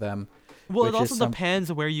texture to them, Well, it which is also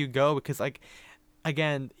depends where you go because like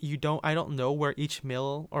again, I don't know where each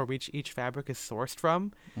mill or which each fabric is sourced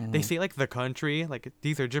from. They Mhm. say like the country, like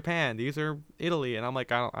these are Japan, these are Italy, and I'm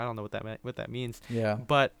like I don't know what that means. Yeah.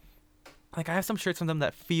 But like I have some shirts from them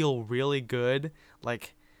that feel really good,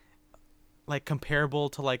 like comparable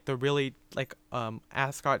to like the really like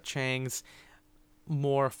Ascot Chang's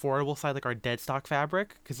more affordable side, like our dead stock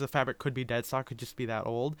fabric, because the fabric could be dead stock, could just be that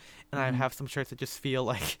old. And I Mhm. have some shirts that just feel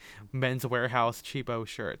like Men's Warehouse cheapo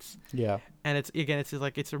shirts. Yeah. And it's just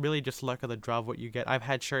like it's really just luck of the draw of what you get. I've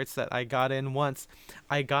had shirts that I got in once.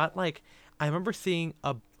 I got like I remember seeing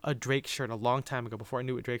a Drake shirt a long time ago before I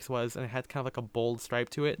knew what Drake's was, and it had kind of like a bold stripe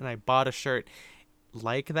to it, and I bought a shirt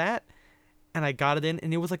like that, and I got it in,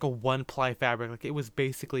 and it was like a one ply fabric, like it was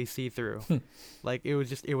basically see through, like it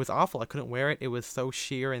was awful. I couldn't wear it. It was so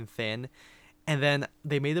sheer and thin, and then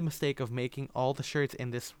they made the mistake of making all the shirts in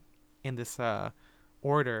this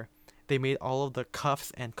order. They made all of the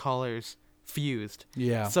cuffs and collars fused.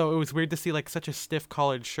 Yeah. So it was weird to see like such a stiff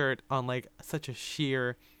collared shirt on like such a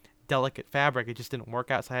sheer delicate fabric. It just didn't work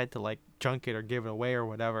out, so I had to like junk it or give it away or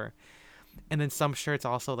whatever. And then some shirts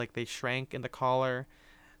also like they shrank in the collar.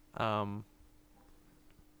 Um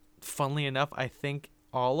Funnily enough, I think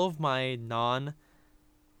all of my non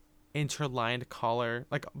interlined collar,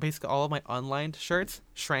 like basically all of my unlined shirts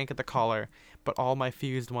shrank at the collar, but all my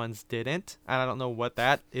fused ones didn't. And I don't know what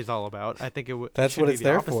that is all about. I think That's should what be it's the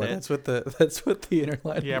there for. opposite. That's what the inner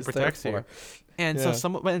line Yeah, it is there protects you. for. And so Yeah.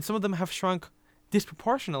 some of them have shrunk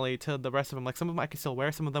disproportionately to the rest of them. Like some of them I could still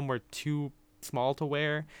wear, some of them were too small to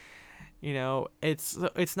wear. You know, it's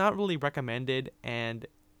not really recommended, and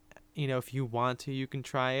you know, if you want to, you can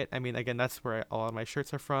try it. I mean, again, that's where a lot of my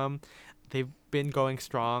shirts are from. They've been going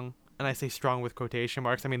strong, and I say strong with quotation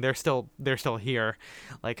marks. I mean, they're still here,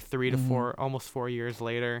 like 3 to 4, almost 4 years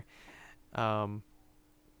later. Um,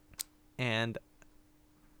 and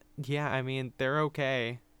yeah, I mean, they're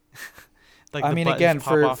okay. Like I the mean, buttons again,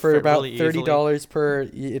 pop off for fit about really easily. $30 per,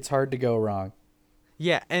 it's hard to go wrong.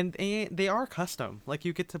 Yeah, and they are custom. Like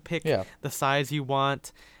you get to pick Yeah. the size you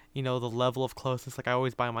want, you know, the level of closeness. Like I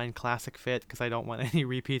always buy mine classic fit because I don't want any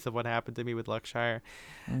repeats of what happened to me with Luxshire.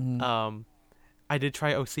 Hmm. Um, I did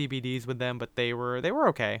try OCBDs with them, but they were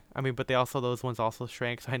okay. I mean, but those ones also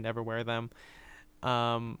shrank, so I never wear them.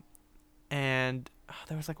 Um, and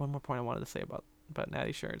there was like one more point I wanted to say about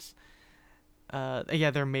Natty shirts. Yeah,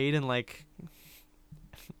 they're made in like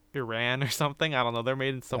Iran or something. I don't know. They're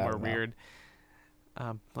made in I somewhere don't know. weird,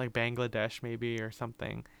 like Bangladesh maybe or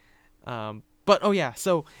something. But oh yeah,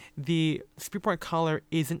 so the Spearpoint collar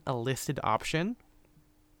isn't a listed option.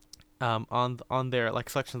 On their like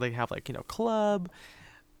selections they have like club,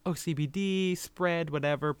 OCBD, spread,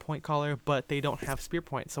 whatever, point collar, but they don't have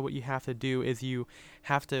Spearpoint. So what you have to do is you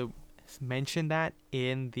have to mention that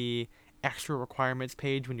in the extra requirements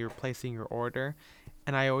page when you're placing your order.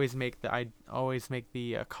 And I always make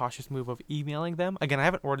the cautious move of emailing them. Again, I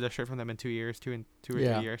haven't ordered a shirt from them in 2 years, 2 or 3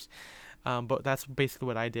 Yeah. years. But that's basically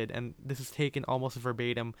what I did, and this is taken almost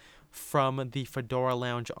verbatim from the Fedora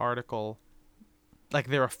Lounge article, like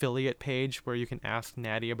their affiliate page where you can ask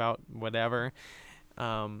Natty about whatever.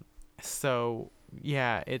 Um, so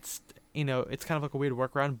yeah, it's kind of like a weird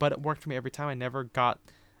workaround, but it worked for me every time. I never got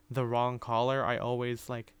the wrong collar. I always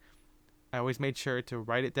made sure to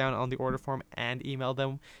write it down on the order form and email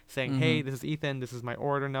them saying, Hmm. "Hey, this is Ethan. This is my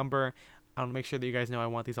order number. I want to make sure that you guys know I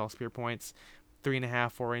want these all spear points,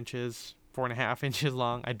 3.5, 4 inches, 4.5 inches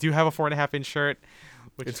long. I do have a 4.5 inch shirt,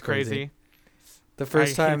 which It's is crazy. crazy. The first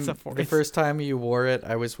It's time, the first time you wore it,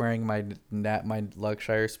 I was wearing my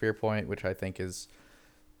Luxshire Spearpoint, which I think is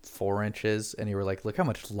 4 inches, and you were like, "Look how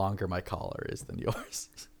much longer my collar is than yours."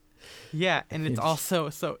 Yeah, and You it's just-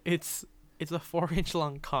 also it's a 4 inch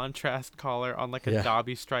long contrast collar on like a Yeah.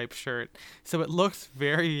 Dobby stripe shirt, so it looks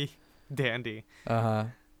very dandy. Uh-huh.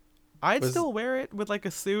 I'd Was still wear it with like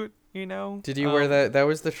a suit, you know. Did you wear that? That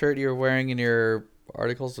was the shirt you were wearing in your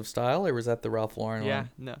articles of style, or was that the Ralph Lauren Yeah,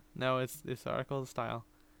 one? no, it's article style.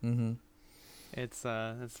 Mm-hmm. It's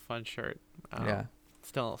a fun shirt. Yeah.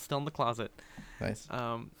 still in the closet. Nice.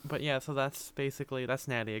 But yeah, so that's basically that's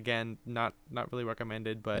Natty. Again, not really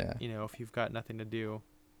recommended, but Yeah. if you've got nothing to do,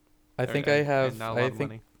 I or, think I and have. not a lot of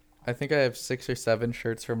money. I think I have 6 or 7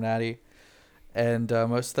 shirts from Natty, and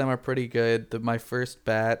most of them are pretty good. My first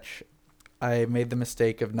batch, I made the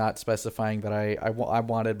mistake of not specifying that I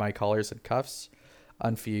wanted my collars and cuffs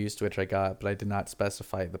unfused, which I got, but I did not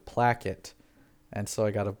specify the placket, and so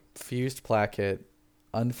I got a fused placket,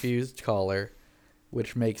 unfused collar,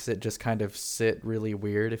 which makes it just kind of sit really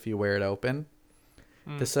weird if you wear it open.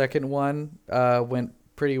 The second one went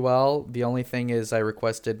pretty well. The only thing is I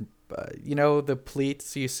requested, the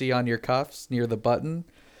pleats you see on your cuffs near the button?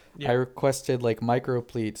 I Yeah. requested like micro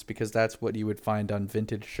pleats because that's what you would find on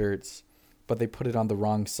vintage shirts, but they put it on the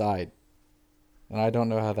wrong side. And I don't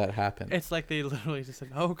know how that happened. It's like they literally just said,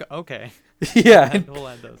 "Oh, okay, Yeah, we'll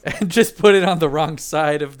add those." and just put it on the wrong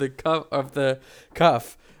side of the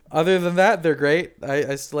cuff. Other than that, they're great.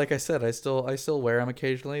 Like I said, I still wear them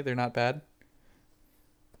occasionally. They're not bad.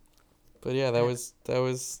 But yeah, that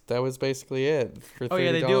was basically it for Oh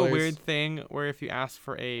yeah, $30. they do a weird thing where if you ask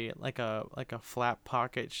for a flat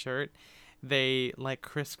pocket shirt, they like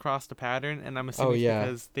crisscross the pattern, and I'm Oh assuming it's yeah,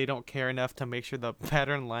 because they don't care enough to make sure the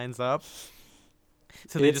pattern lines up.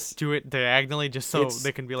 So they it's just do it diagonally just so it's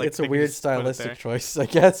they can be like it's a they can weird just put it stylistic there. choice, I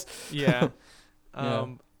guess. Yeah. Yeah.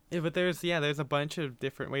 But there's a bunch of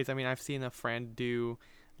different ways. I mean, I've seen a friend do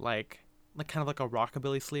like kind of like a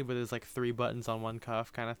rockabilly sleeve where there's like 3 buttons on one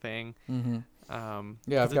cuff kind of thing. Mhm.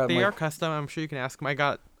 Yeah, 'Cause I've got they my. are custom. I'm sure you can ask them. I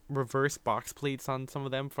got reverse box pleats on some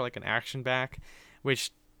of them for like an action back,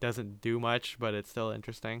 which doesn't do much, but it's still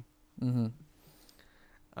interesting. Mhm.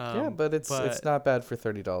 Yeah, but it's But not bad for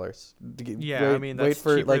 $30. yeah, I mean Wait that's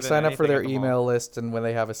for cheaper like than sign up for anything their at the mall. email list, and when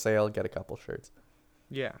they have a sale, get a couple shirts.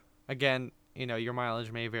 Yeah. Again, your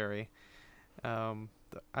mileage may vary.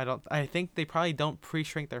 I don't. I think they probably don't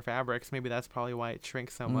pre-shrink their fabrics. Maybe that's probably why it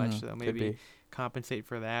shrinks so much. So Could maybe be. compensate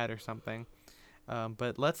for that or something.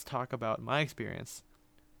 But let's talk about my experience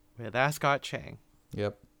with Ascot Chang.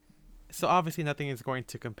 Yep. So obviously nothing is going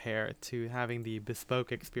to compare to having the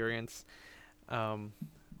bespoke experience, um,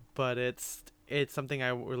 but it's something I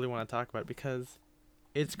really want to talk about because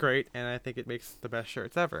it's great and I think it makes the best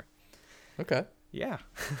shirts ever. Okay. Yeah.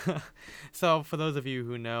 So for those of you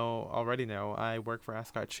who already know, I work for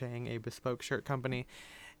Ascot Chang, a bespoke shirt company,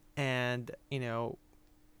 and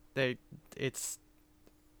they it's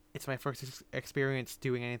it's my first experience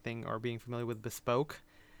doing anything or being familiar with bespoke.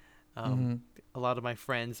 Um, Mhm. a lot of my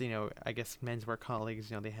friends, I guess menswear colleagues,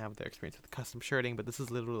 they have their experience with custom shirting, but this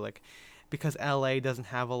is literally like because LA doesn't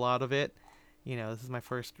have a lot of it. This is my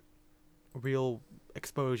first real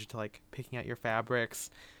exposure to like picking out your fabrics,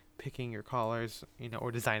 picking your collars,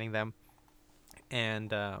 or designing them,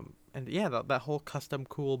 and yeah, that whole custom,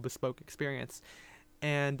 cool, bespoke experience.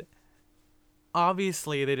 And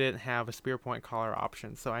obviously, they didn't have a Spearpoint collar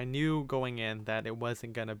option, so I knew going in that it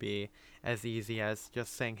wasn't gonna be as easy as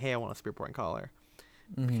just saying, "Hey, I want a Spearpoint collar,"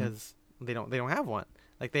 Mhm. because they don't have one.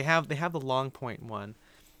 Like they have the long point one,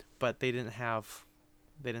 but they didn't have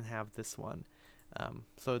this one.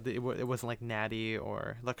 So it wasn't like Natty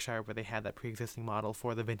or Luxshire where they had that pre-existing model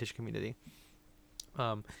for the vintage community.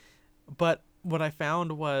 Um, but what I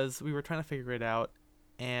found was we were trying to figure it out,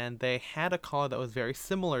 and they had a collar that was very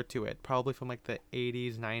similar to it, probably from like the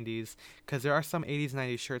 80s, 90s, because there are some 80s,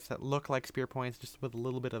 90s shirts that look like spear points just with a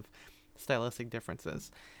little bit of stylistic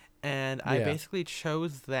differences. And I Yeah. basically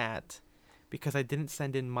chose that because I didn't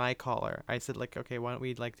send in my collar. I said like, okay, why don't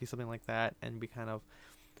we like do something like that? And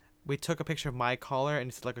we took a picture of my collar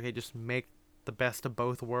and said like, okay, just make the best of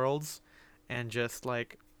both worlds, and just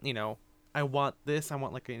like I want this. I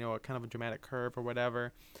want like a kind of a dramatic curve or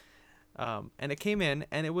whatever. And it came in,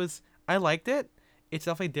 and I liked it. It's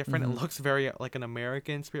definitely different. It Mhm. looks very like an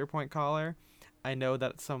American Spearpoint collar. I know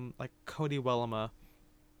that some like Cody Wellama,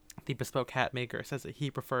 the bespoke hat maker, says that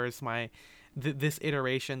he prefers this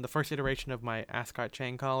iteration, the first iteration of my Ascot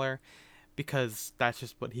chain collar, because that's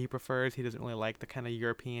just what he prefers. He doesn't really like the kind of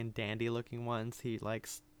European dandy looking ones. He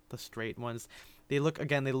likes the straight ones. They look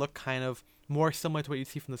kind of more similar to what you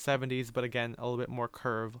see from the 70s, but again, a little bit more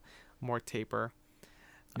curve, more taper.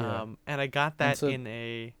 Yeah. And I got And that so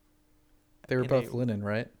they were in a both linen,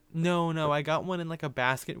 right? no, I got one in like a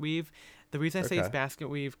basket weave. The reason I say it's Okay. basket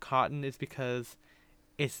weave cotton is because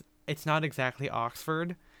it's not exactly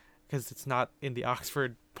Oxford, because it's not in the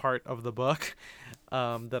Oxford part of the book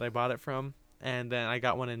that I bought it from. And then I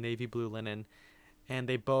got one in navy blue linen, and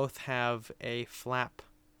they both have a flap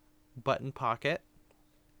button pocket,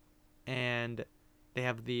 and they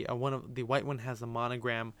have the one of the white one has a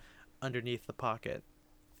monogram underneath the pocket,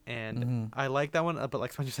 and Mm-hmm. I like that one. But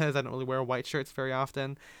like Spencer says, I don't really wear white shirts very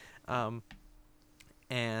often. Um,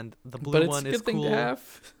 and the blue But it's one a is good thing to cool.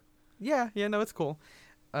 have. Yeah, yeah, no, it's cool.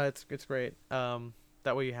 It's great.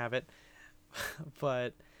 That way you have it.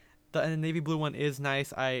 But the navy blue one is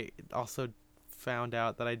nice. I also found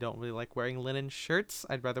out that I don't really like wearing linen shirts.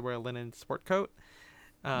 I'd rather wear a linen sport coat.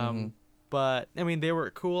 Mm-hmm. Um, but I mean, they were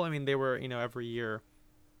cool. I mean, they were every year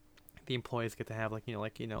the employees get to have like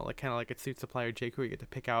kind of like a suit supplier J Crew. You get to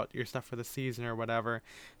pick out your stuff for the season or whatever.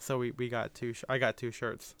 So we got I got two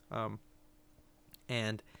shirts.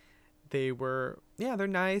 And they were, yeah, they're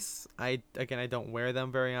nice. I don't wear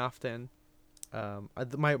them very often.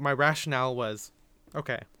 My rationale was,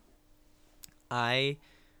 okay, I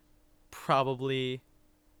probably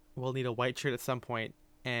will need a white shirt at some point,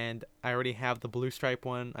 and I already have the blue stripe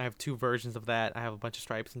one. I have two versions of that. I have a bunch of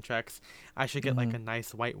stripes and checks. I should get like Mm-hmm. a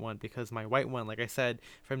nice white one because my white one, like I said,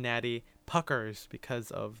 from Natty puckers because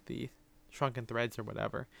of the shrunken threads or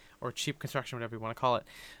whatever, or cheap construction, whatever you want to call it.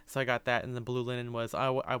 So I got that, and the blue linen was I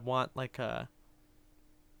want like a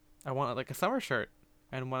summer shirt,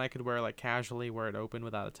 and one I could wear like casually, wear it open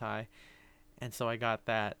without a tie. And so I got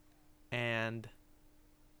that, and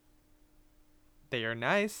they are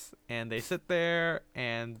nice, and they sit there,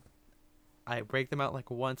 and I break them out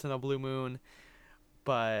like once in a blue moon.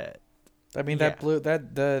 But I mean yeah, that blue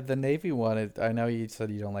that the navy one. I know you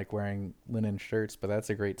said you don't like wearing linen shirts, but that's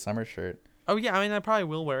a great summer shirt. oh yeah, I mean I probably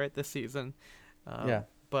will wear it this season. Yeah.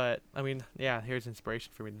 But I mean, yeah, here's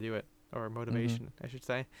inspiration for me to do it, or Mm-hmm. motivation, I should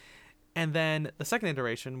say. And then the second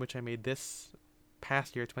iteration, which I made this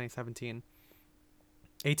past year, 2017,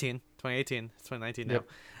 2018, it's 2019 now.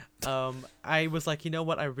 Yep. I was like, you know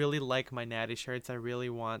what? I really like my natty shirts. I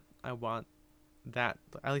want that,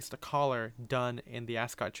 at least a collar done in the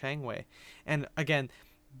Ascot Chang way. And again,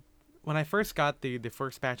 when I first got the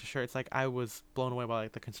first batch of shirts, like I was blown away by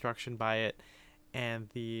like the construction by it, and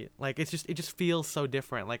the like it just feels so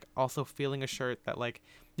different. Like also feeling a shirt that like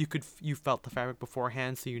you felt the fabric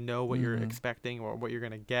beforehand, so you know what you're Mm-hmm. expecting or what you're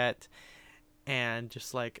gonna get, and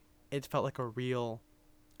just like it felt like a real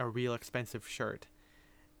expensive shirt,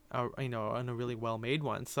 and a really well made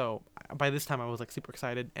one. So by this time I was like super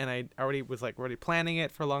excited, and I already planning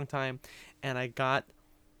it for a long time, and I got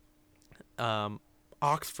um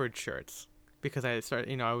Oxford shirts because I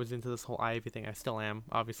started, I was into this whole Ivy thing. I still am,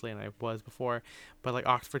 obviously, and I was before, but like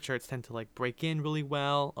Oxford shirts tend to like break in really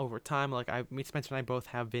well over time. Like me, Spencer, and I both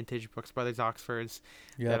have vintage Brooks Brothers Oxfords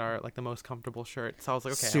that Yep. are like the most comfortable shirts. So I was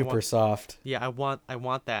like, okay, Super soft. yeah, I want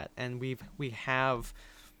that, and we have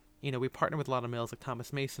we partner with a lot of mills like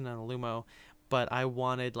Thomas Mason and Alumo, but I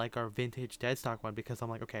wanted like our vintage dead stock one because I'm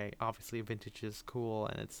like, okay, obviously vintage is cool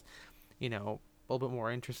and it's a little bit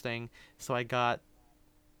more interesting. So I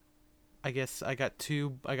guess I got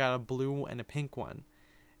a blue and a pink one,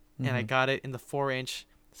 and I Mm-hmm. got it in the 4-inch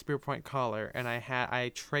Spearpoint collar, and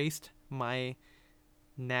I traced my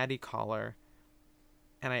natty collar,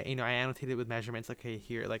 and I annotated with measurements. Okay,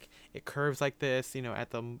 here, like it curves like this.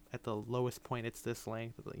 At the lowest point, it's this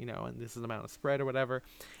length. And this is the amount of spread or whatever.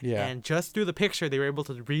 Yeah. And just through the picture, they were able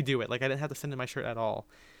to redo it. Like I didn't have to send in my shirt at all.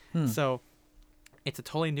 Hmm. So it's a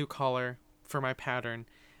totally new collar for my pattern,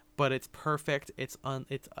 but it's perfect. It's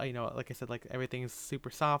like I said, like everything's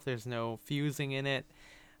super soft. There's no fusing in it.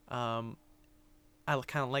 Um, I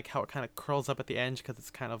kind of like how it kind of curls up at the edge because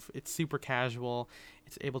it's super casual.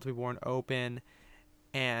 It's able to be worn open,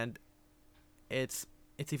 and it's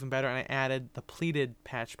it's even better. And I added the pleated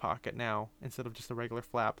patch pocket now instead of just a regular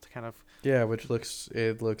flap to kind of Yeah, which looks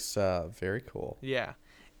very cool. yeah.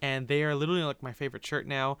 And they are literally like my favorite shirt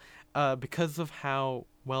now, because of how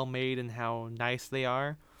well made and how nice they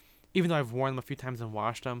are. Even though I've worn them a few times and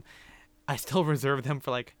washed them, I still reserve them for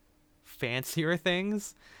like fancier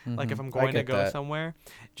things. Like Mm-hmm. if I'm I going to get go that. somewhere,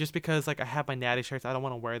 just because like I have my natty shirts, I don't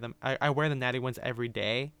want to wear them. I wear the natty ones every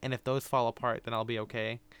day, and if those fall apart, then I'll be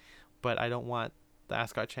okay. But I don't want the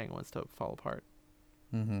Ascot Chang ones to fall apart,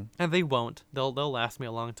 Mm-hmm. and they won't. They'll last me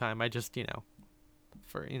a long time. I just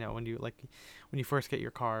for when you first get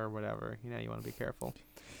your car or whatever, you want to be careful.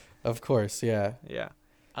 Of course, yeah. Yeah.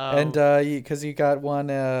 And Um. because you got one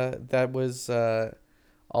that was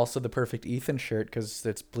also the perfect Ethan shirt because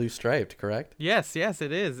it's blue striped, correct? Yes. Yes.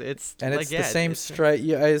 It is. It's And like it's the same It's stripe.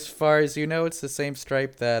 Yeah, as far as you know, it's the same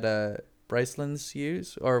stripe that Bryceland's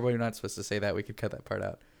use. Or we're not supposed to say that. We could cut that part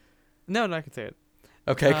out. no. No. I can say it.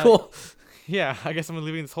 Okay, Uh. cool. Yeah. I guess I'm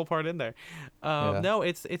leaving this whole part in there. Yeah. No.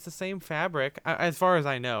 It's the same fabric as far as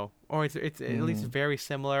I know, or it's at least Mm-hmm. very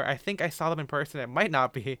similar. I think I saw them in person. It might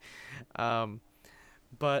not be. Um.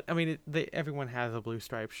 But I mean, everyone has a blue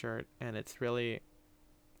striped shirt, and it's really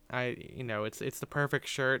It's the perfect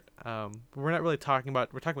shirt. We're talking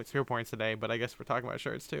about Spearpoints today, but I guess we're talking about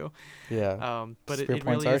shirts too. Yeah. But it Spearpoints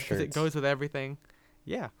really are is because it shirts. goes with everything.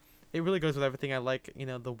 Yeah, it really goes with everything. I like,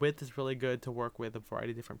 the width is really good to work with a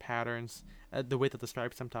variety of different patterns. The width of the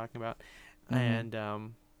stripes I'm talking about, Mm-hmm.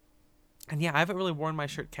 and yeah, I haven't really worn my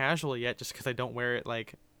shirt casually yet, just because I don't wear it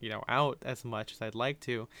like out as much as I'd like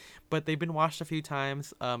to. But they've been washed a few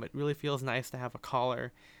times. It really feels nice to have a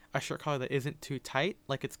shirt collar that isn't too tight.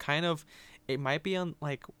 Like it might be on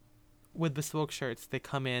like with bespoke shirts, they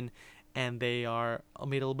come in and they are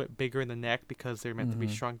made a little bit bigger in the neck because they're meant to be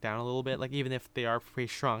Mm-hmm. shrunk down a little bit. Like even if they are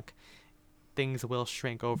pre-shrunk, things will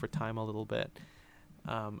shrink over time a little bit.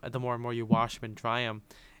 The more and more you wash them and dry them.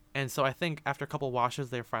 And so I think after a couple washes,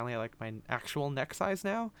 they're finally at like my actual neck size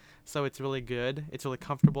now. So it's really good. It's really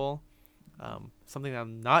comfortable. Something that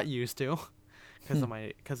I'm not used to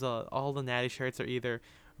because all the natty shirts are either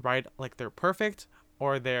right like they're perfect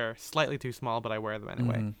or they're slightly too small, but I wear them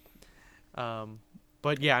anyway. Mm-hmm. Um,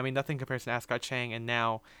 but yeah, I mean, nothing compares to Ascot Chang. And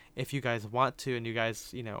now, if you guys want to, and you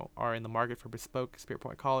guys, are in the market for bespoke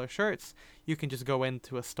Spearpoint Collar shirts, you can just go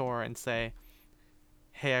into a store and say,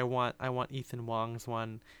 "Hey, I want Ethan Wong's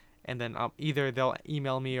one," and then either they'll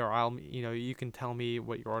email me or you can tell me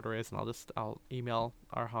what your order is, and I'll email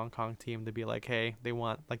our Hong Kong team to be like, "Hey, they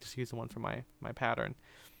want like just use the one for my pattern,"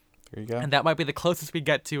 There you go. and that might be the closest we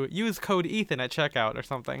get to use code Ethan at checkout or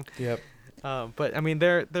something. Yep. But I mean,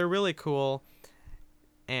 they're really cool.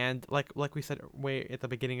 And like we said way at the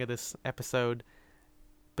beginning of this episode,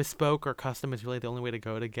 bespoke or custom is really the only way to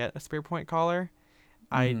go to get a Spearpoint collar.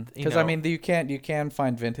 I you Because I know mean, you can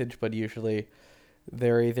find vintage, but usually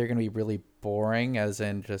they're either going to be really boring, as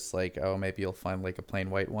in just like, oh, maybe you'll find like a plain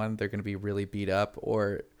white one. They're going to be really beat up,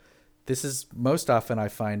 or this is most often I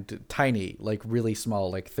find tiny, like really small,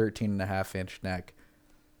 like 13.5 inch neck.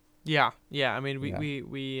 yeah. I mean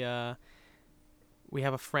Yeah. we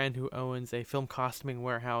have a friend who owns a film costuming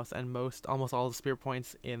warehouse, and almost all the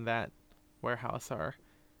Spearpoints in that warehouse are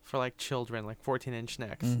for like children, like 14-inch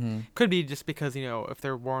necks. Mm-hmm. Could be just because if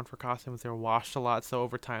they're worn for costumes, they're washed a lot, so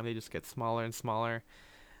over time they just get smaller and smaller.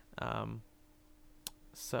 Um,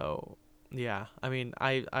 So, yeah, I mean,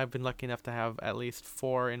 I've been lucky enough to have at least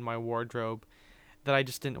four in my wardrobe that I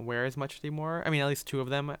just didn't wear as much anymore. I mean, at least two of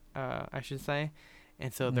them, I should say,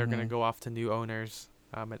 and so they're gonna Mm-hmm. go off to new owners,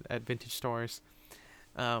 at vintage stores.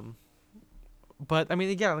 Um, but I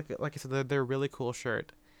mean, yeah, like I said, they're a really cool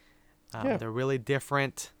shirt. Yeah. They're really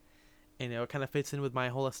different. It kind of fits in with my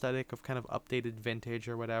whole aesthetic of kind of updated vintage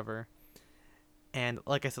or whatever. And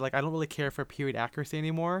like I said, like I don't really care for period accuracy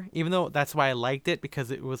anymore, even though that's why I liked it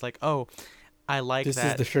because it was like, oh, I like This is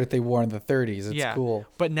that. the shirt they wore in the 30s. It's Yeah. cool.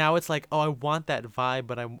 But now it's like, oh, I want that vibe,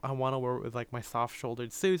 but I want to wear it with like my soft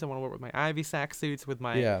shouldered suits. I want to wear it with my Ivy Sack suits,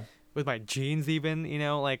 Yeah. with my jeans even,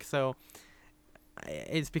 like so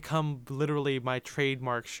it's become literally my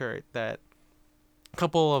trademark shirt that a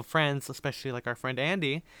couple of friends, especially like our friend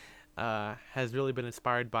Andy, has really been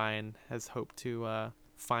inspired by and has hoped to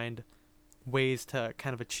find ways to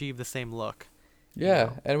kind of achieve the same look, you Yeah,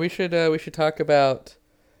 know. and we should talk about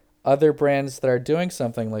other brands that are doing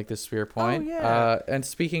something like this Spear Oh Point. yeah. And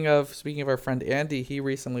speaking of our friend Andy, he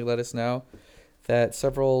recently let us know that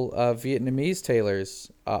several Vietnamese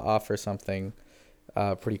tailors offer something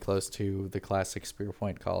pretty close to the classic Spear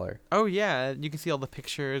Point collar. Oh yeah, you can see all the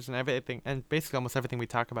pictures and everything, and basically almost everything we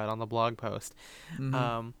talk about on the blog post. Mm-hmm.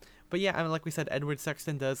 Um, but yeah, I mean, like we said, Edward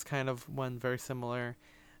Sexton does kind of one very similar.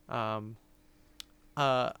 Um,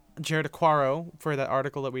 Jared Aquaro for that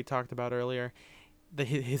article that we talked about earlier,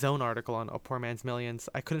 his own article on A Poor Man's Millions.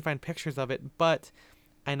 I couldn't find pictures of it, but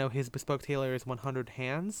I know his bespoke tailor is 100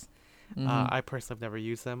 Hands. Mm-hmm. I personally have never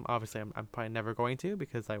used them. Obviously, I'm probably never going to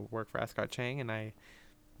because I work for Ascot Chang and I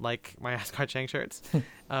like my Ascot Chang shirts.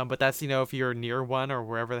 But that's, if you're near one or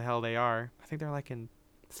wherever the hell they are. I think they're like in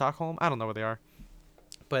Stockholm. I don't know where they are.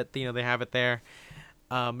 But, they have it there.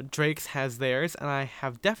 Drake's has theirs, and I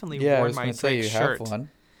have definitely Yeah, I worn was my gonna say Drake you have shirt. one.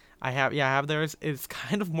 I have theirs. It's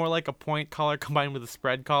kind of more like a point collar combined with a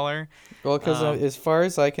spread collar. Well, because Um, as far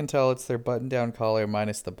as I can tell, it's their button-down collar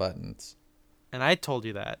minus the buttons. and I told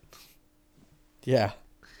you that. Yeah.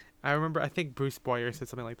 I think Bruce Boyer said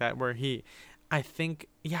something like that, where I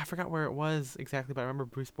forgot where it was exactly, but I remember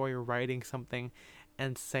Bruce Boyer writing something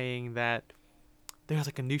and saying that there's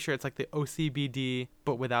like a new shirt. It's like the OCBD,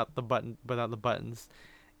 but without the buttons.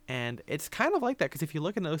 And it's kind of like that because if you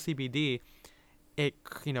look in the OCBD, it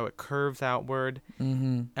curves outward.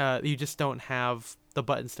 Mm-hmm. You just don't have the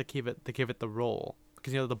buttons to give it the roll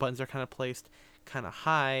because the buttons are kind of placed kind of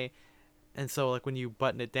high, and so like when you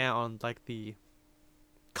button it down, like the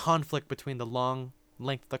conflict between the long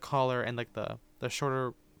length of the collar and like the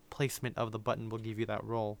shorter placement of the button will give you that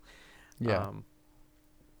roll. Yeah.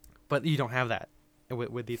 But you don't have that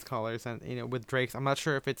with these collars, and with Drake's, I'm not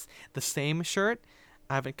sure if it's the same shirt.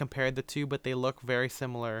 I haven't compared the two, but they look very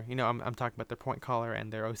similar. I'm talking about their point collar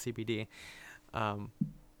and their OCBD.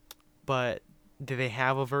 But do they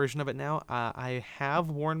have a version of it now? I have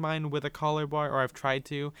worn mine with a collar bar, or I've tried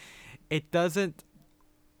to. It doesn't.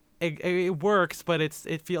 It works, but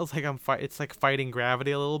it feels like it's like fighting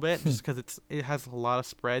gravity a little bit, just because it has a lot of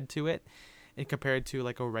spread to it, and compared to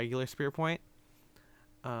like a regular Spearpoint.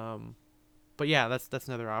 But yeah, that's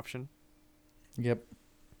another option. Yep.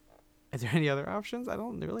 Is there any other options? I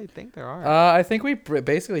don't really think there are. I think we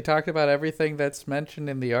basically talked about everything that's mentioned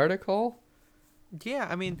in the article. Yeah,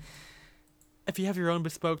 I mean, if you have your own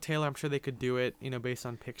bespoke tailor, I'm sure they could do it, based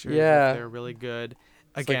on pictures. Yeah. If they're really good.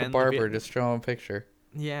 It's like a barber, just show them a picture.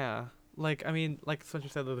 Yeah. Like Spencer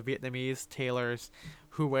said, the Vietnamese tailors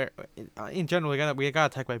who wear, in general, we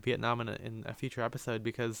gotta talk about Vietnam in a future episode,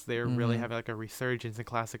 because they're really having like a resurgence in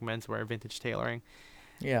classic menswear vintage tailoring.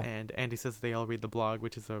 Yeah. And Andy says they all read the blog,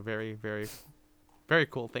 which is a very, very, very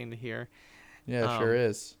cool thing to hear. Yeah, sure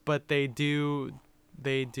is. But they do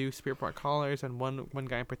Spearpoint collars, and one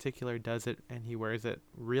guy in particular does it, and he wears it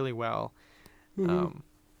really well.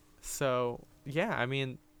 So yeah, I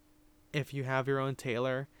mean, if you have your own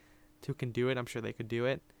tailor who can do it, I'm sure they could do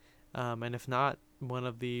it. And if not, one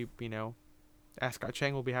of the Ascot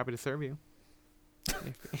Chang will be happy to serve you.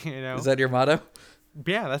 Is that your motto?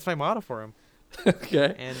 Yeah, that's my motto for him.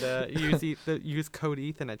 Okay. And use code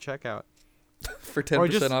Ethan at checkout for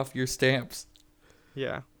 10% off your stamps.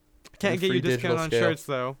 Yeah, can't get you a discount on shirts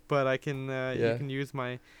though, but I can. Yeah. You can use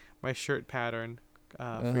my shirt pattern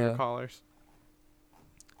for your collars.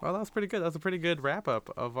 Well, that was pretty good. That was a pretty good wrap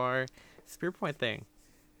up of our Spearpoint thing.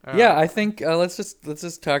 Yeah, I think let's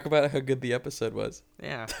just talk about how good the episode was.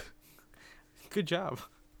 Yeah. Good job.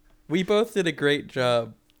 We both did a great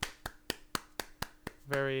job.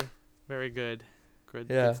 Very, very good. Good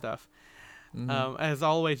stuff. Mm-hmm. As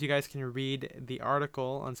always, you guys can read the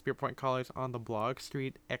article on Spearpoint collars on the blog,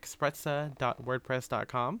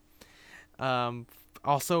 streetexpressa.wordpress.com.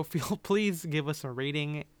 Also, please give us a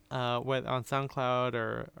rating on SoundCloud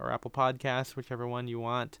or Apple Podcasts, whichever one you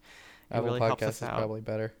want. Apple really Podcasts helps us is out. probably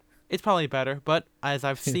better. It's probably better, but as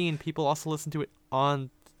I've seen, people also listen to it on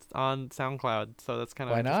SoundCloud, so that's kind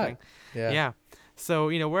of interesting. Why not? Yeah. So,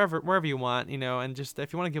 wherever you want, and just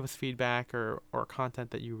if you want to give us feedback or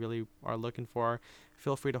content that you really are looking for,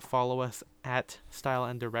 feel free to follow us at Style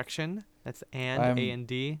and Direction. That's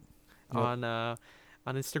A&D on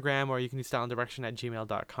Instagram, or you can do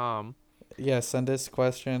styleanddirection@gmail.com. Yeah, send us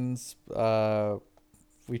questions.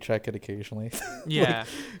 We check it occasionally. Yeah.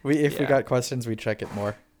 If we got questions, we check it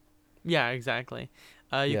more. Yeah, exactly.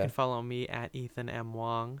 You can follow me at Ethan M.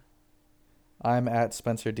 Wong. I'm at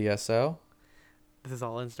Spencer DSO. This is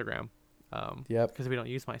all Instagram. Yep. Because we don't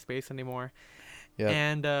use MySpace anymore. Yeah.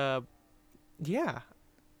 And yeah.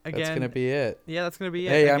 Again, that's gonna be it. Yeah, that's gonna be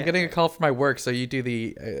it. Hey, I'm getting a call from my work, so you do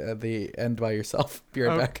the end by yourself. Be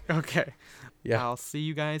right back. Okay. Yeah. I'll see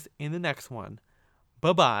you guys in the next one.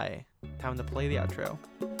 Bye-bye. Time to play the outro.